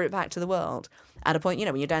re-deliver it back to the world?" At a point,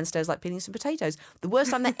 when you're downstairs like peeling some potatoes. The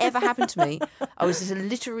worst time that ever happened to me, I was at a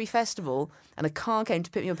literary festival, and a car came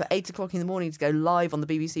to pick me up at 8 o'clock in the morning to go live on the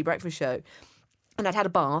BBC Breakfast Show. And I'd had a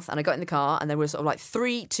bath, and I got in the car, and there was sort of like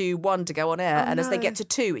 3, 2, 1 to go on air. And as they get to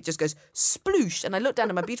 2, it just goes sploosh. And I looked down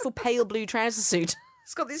at my beautiful pale blue trouser suit.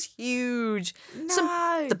 It's got this huge...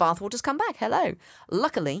 the bathwater's come back. Hello.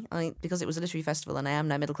 Luckily, because it was a literary festival and I am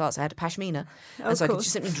now middle class, I had a pashmina. And so I could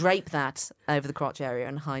just simply drape that over the crotch area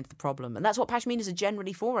and hide the problem. And that's what pashminas are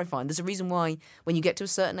generally for, I find. There's a reason why when you get to a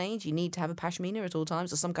certain age, you need to have a pashmina at all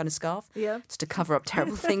times or some kind of scarf. Yeah. Just to cover up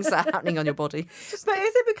terrible things that are happening on your body. But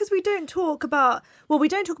is it because we don't talk about... Well, we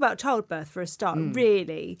don't talk about childbirth for a start,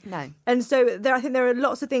 really. No. And so I think there are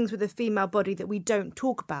lots of things with the female body that we don't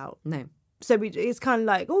talk about. No. So it's kind of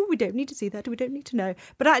like, oh, we don't need to see that, we don't need to know.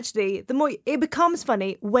 But actually, the more it becomes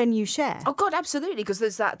funny when you share. Oh, God, absolutely. Because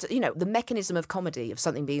there's that, the mechanism of comedy, of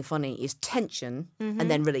something being funny, is tension and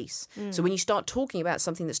then release. So when you start talking about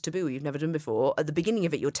something that's taboo or you've never done before, at the beginning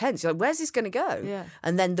of it, you're tense. You're like, where's this going to go? Yeah.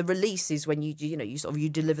 And then the release is when you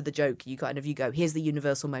deliver the joke. You go, here's the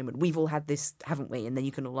universal moment. We've all had this, haven't we? And then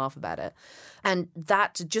you can all laugh about it. And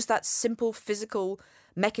that simple physical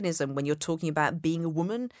mechanism when you're talking about being a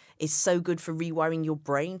woman is so good for rewiring your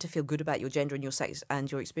brain to feel good about your gender and your sex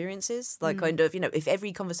and your experiences. Like if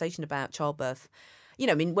every conversation about childbirth,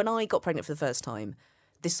 when I got pregnant for the first time,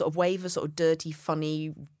 this sort of wave of sort of dirty,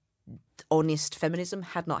 funny, honest feminism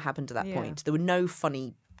had not happened to that point. There were no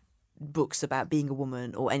funny books about being a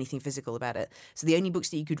woman or anything physical about it. So the only books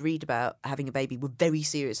that you could read about having a baby were very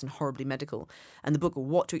serious and horribly medical. And the book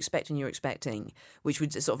What to Expect When You're Expecting, which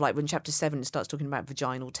would sort of like when chapter 7 starts talking about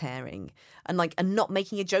vaginal tearing and not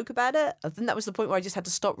making a joke about it. I think that was the point where I just had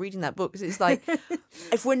to stop reading that book, because it's like,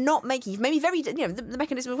 if we're not making, you've made me very, the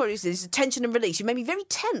mechanism of what it is tension and release. You made me very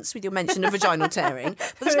tense with your mention of vaginal tearing.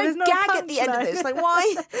 But there's no gag at the end of this. Like,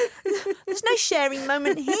 why? There's no sharing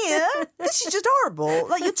moment here. This is just horrible.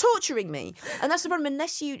 Like, you're torturing me. And that's the problem.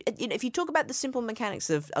 Unless if you talk about the simple mechanics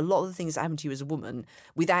of a lot of the things that happen to you as a woman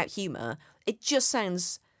without humour, it just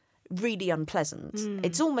sounds really unpleasant.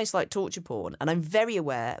 It's almost like torture porn. And I'm very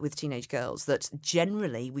aware with teenage girls that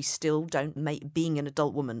generally we still don't make being an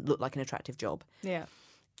adult woman look like an attractive job. Yeah.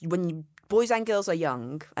 When boys and girls are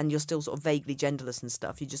young and you're still sort of vaguely genderless and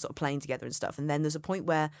stuff, you're just sort of playing together and stuff. And then there's a point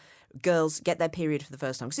where girls get their period for the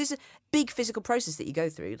first time. Because it's a big physical process that you go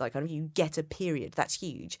through. Like, you get a period. That's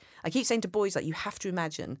huge. I keep saying to boys, like, you have to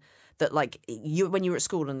imagine that, like, when you're at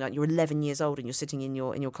school and like, you're 11 years old and you're sitting in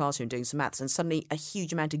your classroom doing some maths, and suddenly a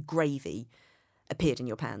huge amount of gravy appeared in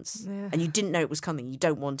your pants, and you didn't know it was coming. You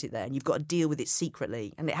don't want it there, and you've got to deal with it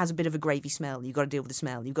secretly, and it has a bit of a gravy smell. You've got to deal with the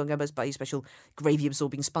smell. You've got to go buy special gravy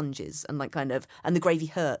absorbing sponges, and and the gravy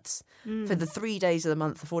hurts for the 3 days of the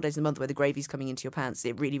month, the 4 days of the month where the gravy's coming into your pants.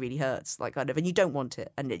 It really, really hurts, and you don't want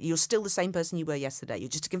it, and you're still the same person you were yesterday. You're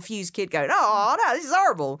just a confused kid going, "Oh no, this is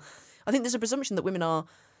horrible." I think there's a presumption that women are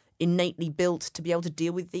innately built to be able to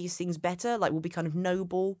deal with these things better. Like, we'll be kind of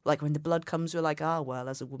noble. Like, when the blood comes, we're like, well,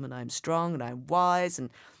 as a woman, I'm strong and I'm wise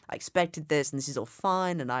and I expected this and this is all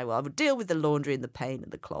fine, and I will deal with the laundry and the pain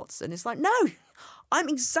and the clots. And it's like, no, I'm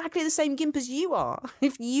exactly the same gimp as you are.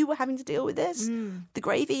 If you were having to deal with this, the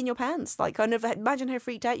gravy in your pants, imagine how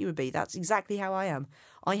freaked out you would be. That's exactly how I am.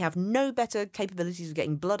 I have no better capabilities of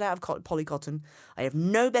getting blood out of polycotton. I have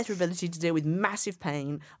no better ability to deal with massive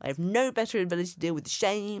pain. I have no better ability to deal with the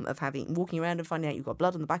shame of walking around and finding out you've got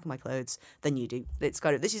blood on the back of my clothes than you do. It's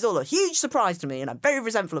this is all a huge surprise to me, and I'm very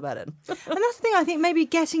resentful about it. And that's the thing, I think maybe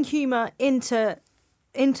getting humour into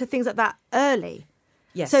things like that early.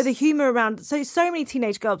 Yes. So the humour around, so many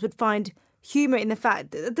teenage girls would find humour in the fact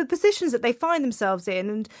the positions that they find themselves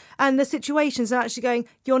in and the situations, and actually going,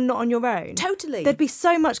 you're not on your own. Totally. There'd be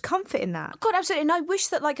so much comfort in that. God, absolutely. And I wish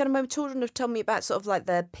that, like, my children have told me about sort of like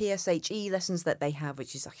the PSHE lessons that they have,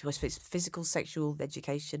 which is, like, I suppose, physical, sexual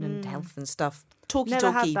education and health and stuff. Talky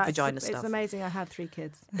vagina stuff. It's amazing I had 3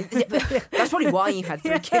 kids. That's probably why you had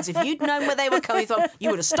 3 kids. If you'd known where they were coming from, you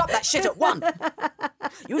would have stopped that shit at 1.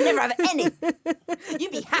 You would never have any.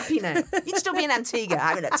 You'd be happy now. You'd still be in Antigua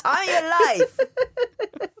having a time of your life.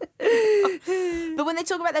 But when they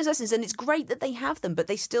talk about those lessons, and it's great that they have them, but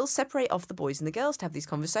they still separate off the boys and the girls to have these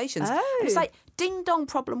conversations. Oh. And it's like ding dong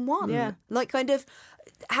problem 1. Yeah. Like, kind of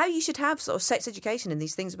how you should have sort of sex education and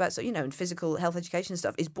these things about, and physical health education and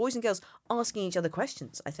stuff, is boys and girls asking each other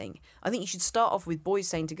questions. I think you should start off with boys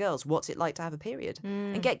saying to girls, what's it like to have a period?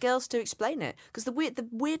 And get girls to explain it, because the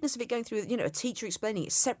weirdness of it going through, a teacher explaining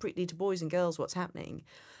it separately to boys and girls what's happening.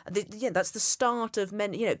 That's the start of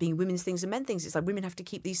men, being women's things and men things. It's like women have to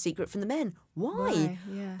keep these secret from the men. Why?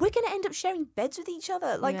 Yeah. We're going to end up sharing beds with each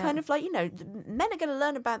other. Men are going to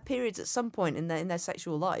learn about periods at some point in their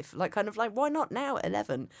sexual life. Why not now at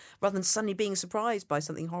 11, rather than suddenly being surprised by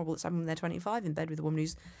something horrible that's happened when they're 25 in bed with a woman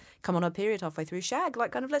who's come on her period halfway through a shag.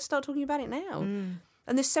 Let's start talking about it now.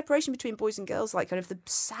 And this separation between boys and girls, the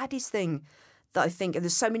saddest thing that I think, and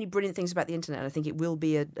there's so many brilliant things about the internet, and I think it will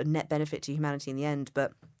be a net benefit to humanity in the end,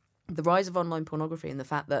 but the rise of online pornography and the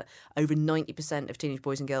fact that over 90% of teenage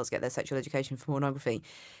boys and girls get their sexual education from pornography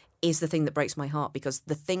is the thing that breaks my heart, because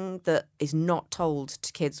the thing that is not told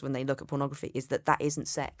to kids when they look at pornography is that isn't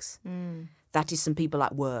sex. That is some people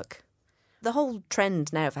at work. The whole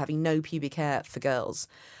trend now for having no pubic hair for girls,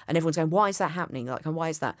 and everyone's going, why is that happening? Why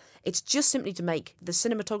is that? It's just simply to make the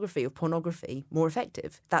cinematography of pornography more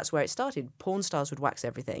effective. That's where it started. Porn stars would wax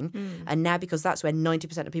everything. And now, because that's where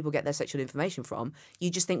 90% of people get their sexual information from, you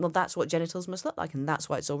just think, well, that's what genitals must look like, and that's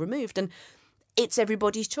why it's all removed. And it's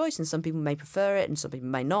everybody's choice, and some people may prefer it and some people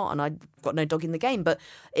may not, and I've got no dog in the game. But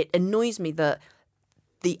it annoys me that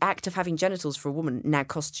the act of having genitals for a woman now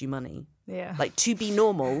costs you money. Yeah. To be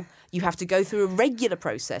normal, you have to go through a regular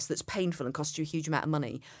process that's painful and costs you a huge amount of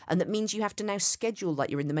money. And that means you have to now schedule,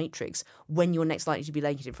 like you're in the Matrix, when you're next likely to be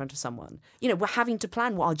naked in front of someone. We're having to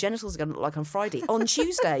plan what our genitals are going to look like on Friday, on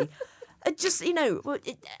Tuesday. The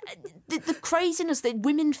craziness that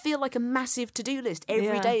women feel like a massive to-do list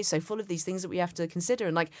every day is so full of these things that we have to consider.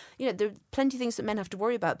 And, there are plenty of things that men have to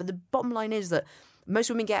worry about. But the bottom line is that most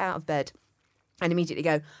women get out of bed and immediately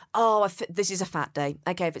go, oh, this is a fat day.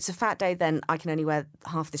 Okay, if it's a fat day, then I can only wear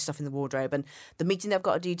half this stuff in the wardrobe. And the meeting that I've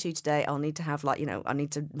got to do today, I'll need to have I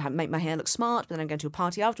need to make my hair look smart, but then I'm going to a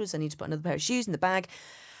party afterwards. I need to put another pair of shoes in the bag.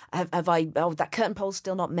 That curtain pole's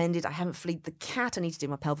still not mended. I haven't fleed the cat. I need to do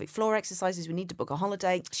my pelvic floor exercises. We need to book a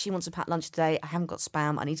holiday. She wants a packed lunch today. I haven't got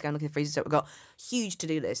Spam. I need to go and look in the freezer. So we've got huge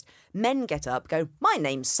to-do list. Men get up, go, my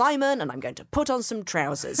name's Simon, and I'm going to put on some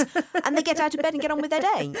trousers. And they get out of bed and get on with their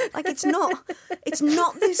day. Like, it's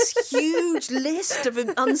not this huge list of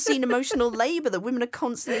unseen emotional labour that women are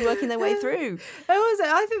constantly working their way through.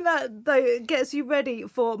 I think that, though, gets you ready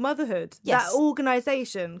for motherhood. Yes. That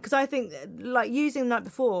organisation. Because I think, like, using the night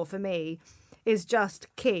before, for me, is just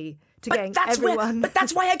key to getting everyone. But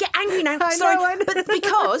that's why I get angry now. I know. But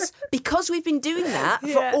because we've been doing that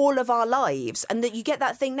for all of our lives, and that you get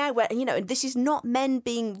that thing now where, and this is not men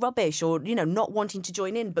being rubbish or, not wanting to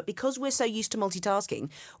join in, but because we're so used to multitasking,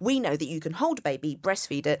 we know that you can hold a baby,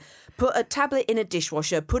 breastfeed it, put a tablet in a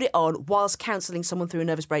dishwasher, put it on whilst counselling someone through a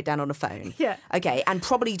nervous breakdown on a phone. Yeah. Okay, and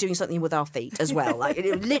probably doing something with our feet as well. Like,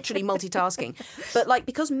 literally multitasking. But, like,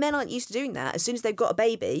 because men aren't used to doing that, as soon as they've got a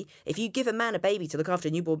baby, if you give a man a baby to look after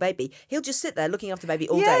a newborn baby, he'll just sit there looking after the baby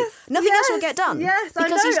all day. Nothing else will get done. Yes, I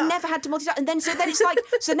because know. he's never had to multitask. And then it's like,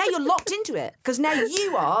 so now you're locked into it because now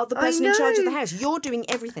you are the person in charge of the house. You're doing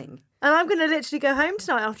everything. And I'm going to literally go home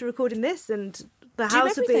tonight after recording this, and the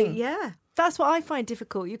house will be, That's what I find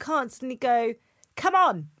difficult. You can't suddenly go, come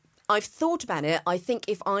on. I've thought about it. I think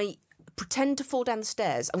if I pretend to fall down the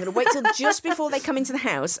stairs, I'm going to wait till just before they come into the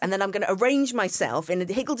house, and then I'm going to arrange myself in a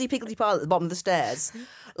higgledy-piggledy pile at the bottom of the stairs,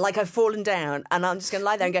 like I've fallen down, and I'm just going to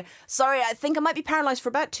lie there and go, sorry, I think I might be paralysed for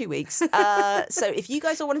about 2 weeks. So if you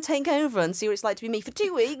guys all want to take over and see what it's like to be me for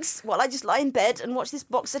 2 weeks, while I just lie in bed and watch this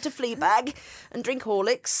box set of Fleabag and drink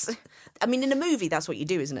Horlicks. I mean, in a movie, that's what you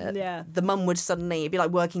do, isn't it? Yeah. The mum would suddenly, it'd be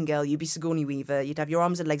like Working Girl, you'd be Sigourney Weaver, you'd have your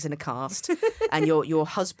arms and legs in a cast, and your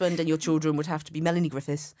husband and your children would have to be Melanie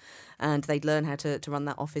Griffiths, and they'd learn how to run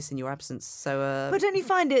that office in your absence. So, But don't you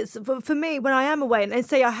find it's, for me, when I am away, and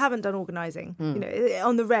say I haven't done organising,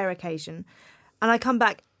 on the rare occasion, and I come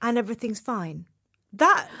back and everything's fine,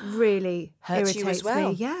 that really hurts you irritates as well.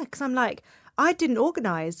 me. Yeah, because I'm like, I didn't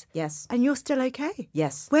organise. Yes. And you're still okay.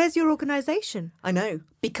 Yes. Where's your organisation? I know.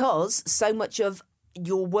 Because so much of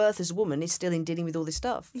your worth as a woman is still in dealing with all this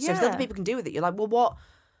stuff. So if Yeah. other people can do with it, you're like, well, what?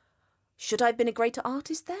 Should I have been a greater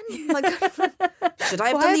artist then? Like, should I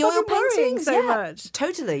have done the oil paintings? so much?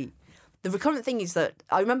 Totally. The recurrent thing is that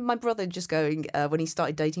I remember my brother just going, when he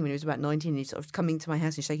started dating when he was about 19, he's sort of coming to my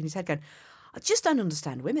house and shaking his head going, I just don't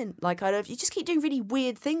understand women. Like, you just keep doing really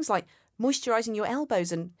weird things like moisturising your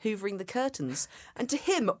elbows and hoovering the curtains. And to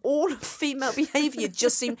him, all of female behaviour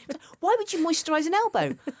just seemed, why would you moisturise an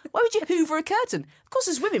elbow? Why would you hoover a curtain? Of course,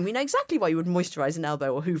 as women, we know exactly why you would moisturise an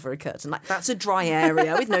elbow or hoover a curtain. Like, that's a dry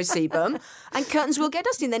area with no sebum. And curtains will get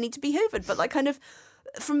dusty and they need to be hoovered. But, like, kind of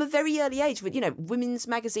from a very early age, with women's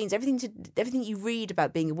magazines, everything you read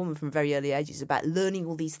about being a woman from a very early age is about learning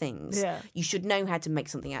all these things. Yeah. You should know how to make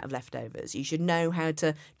something out of leftovers. You should know how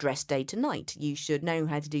to dress day to night. You should know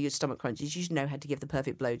how to do your stomach crunches. You should know how to give the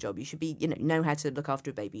perfect blowjob. You should be, know how to look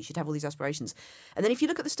after a baby. You should have all these aspirations. And then if you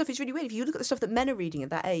look at the stuff, it's really weird. If you look at the stuff that men are reading at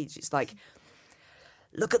that age, it's like,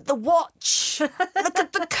 look at the watch, look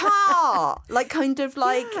at the car, like kind of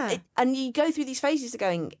like, Yeah. and you go through these phases of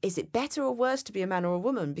going, is it better or worse to be a man or a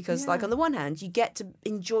woman? Because like on the one hand, you get to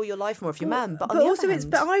enjoy your life more if you're a man, but on the also other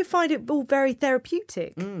hand, but I find it all very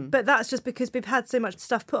therapeutic. But that's just because we've had so much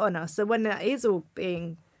stuff put on us. So when that is all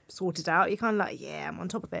being sorted out, you're kind of like, yeah, I'm on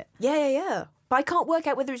top of it. yeah. But I can't work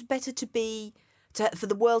out whether it's better for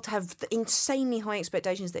the world to have the insanely high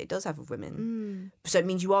expectations that it does have of women. So it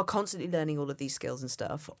means you are constantly learning all of these skills and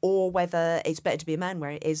stuff, or whether it's better to be a man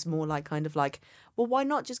where it is more like kind of like, well, why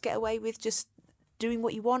not just get away with just doing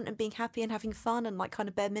what you want and being happy and having fun and like kind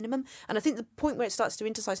of bare minimum. And I think the point where it starts to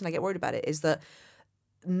intersize and I get worried about it is that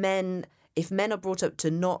if men are brought up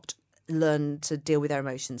to not learn to deal with their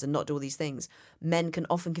emotions and not do all these things, men can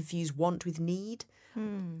often confuse want with need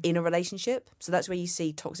in a relationship. So that's where you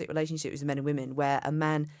see toxic relationships with men and women, where a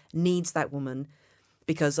man needs that woman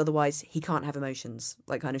because otherwise he can't have emotions.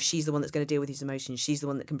 Like kind of she's the one that's going to deal with his emotions. She's the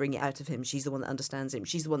one that can bring it out of him. She's the one that understands him.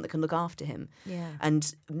 She's the one that can look after him. Yeah.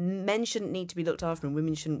 And men shouldn't need to be looked after and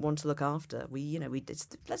women shouldn't want to look after.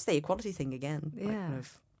 Let's the equality thing again. Yeah.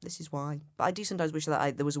 This is why. But I do sometimes wish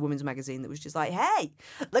that there was a women's magazine that was just like, hey,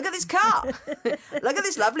 look at this car. Look at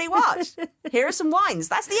this lovely watch. Here are some wines.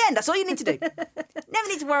 That's the end. That's all you need to do. Never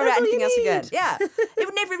need to worry about anything else again. Yeah. It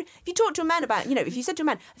would never. If you talk to a man about, if you said to a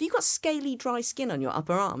man, have you got scaly, dry skin on your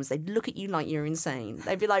upper arms? They'd look at you like you're insane.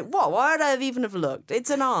 They'd be like, what? Why would I even have looked? It's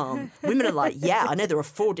an arm. Women are like, yeah, I know there are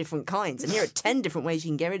 4 different kinds. And here are 10 different ways you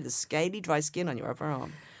can get rid of the scaly, dry skin on your upper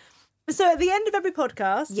arm. So at the end of every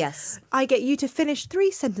podcast, Yes. I get you to finish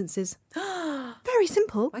 3 sentences. Very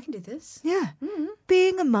simple. I can do this. Yeah.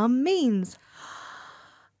 Being a mum means.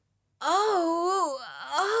 Oh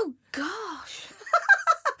gosh.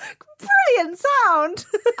 Brilliant sound.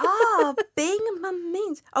 Being a mum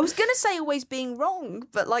means. I was going to say always being wrong,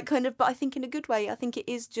 but but I think in a good way. I think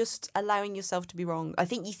it is just allowing yourself to be wrong. I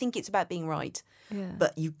think you think it's about being right,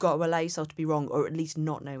 but you've got to allow yourself to be wrong, or at least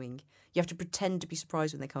not knowing. You have to pretend to be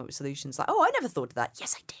surprised when they come up with solutions. Like, oh, I never thought of that.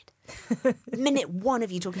 Yes, I did. Minute 1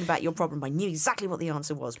 of you talking about your problem, I knew exactly what the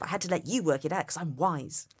answer was, but I had to let you work it out because I'm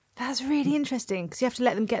wise. That's really interesting because you have to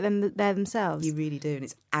let them get them there themselves. You really do, and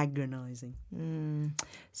it's agonising.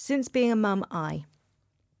 Since being a mum, I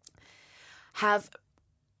have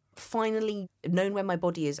finally known where my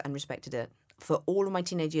body is and respected it. For all of my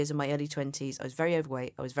teenage years and my early 20s, I was very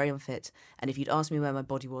overweight, I was very unfit, and if you'd asked me where my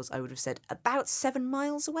body was, I would have said about 7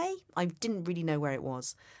 miles away. I didn't really know where it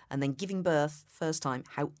was. And then giving birth, first time,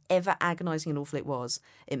 however agonising and awful it was,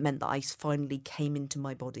 it meant that I finally came into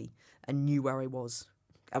my body and knew where I was.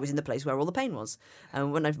 I was in the place where all the pain was.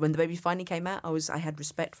 And when the baby finally came out, I had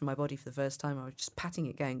respect for my body for the first time. I was just patting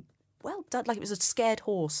it, going, well done, like it was a scared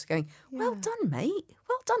horse, going, well done, mate.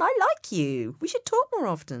 Well done, I like you. We should talk more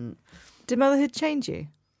often. Did motherhood change you?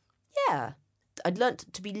 Yeah. I'd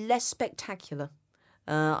learnt to be less spectacular.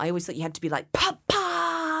 I always thought you had to be like,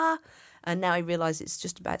 Papa! And now I realise it's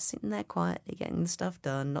just about sitting there quietly, getting the stuff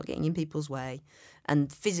done, not getting in people's way.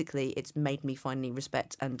 And physically, it's made me finally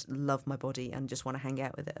respect and love my body and just want to hang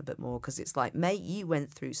out with it a bit more because it's like, mate, you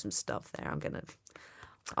went through some stuff there.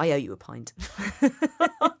 I owe you a pint.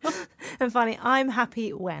 And finally, I'm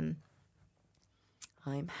happy when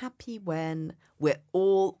we're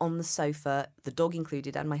all on the sofa, the dog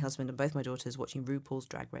included, and my husband and both my daughters watching RuPaul's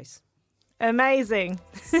Drag Race. Amazing.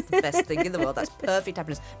 It's the best thing in the world. That's perfect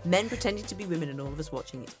happiness. Men pretending to be women and all of us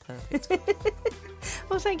watching. It's perfect.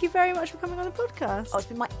 Well, thank you very much for coming on the podcast. Oh, it's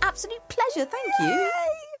been my absolute pleasure. Thank you.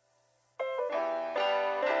 Yay!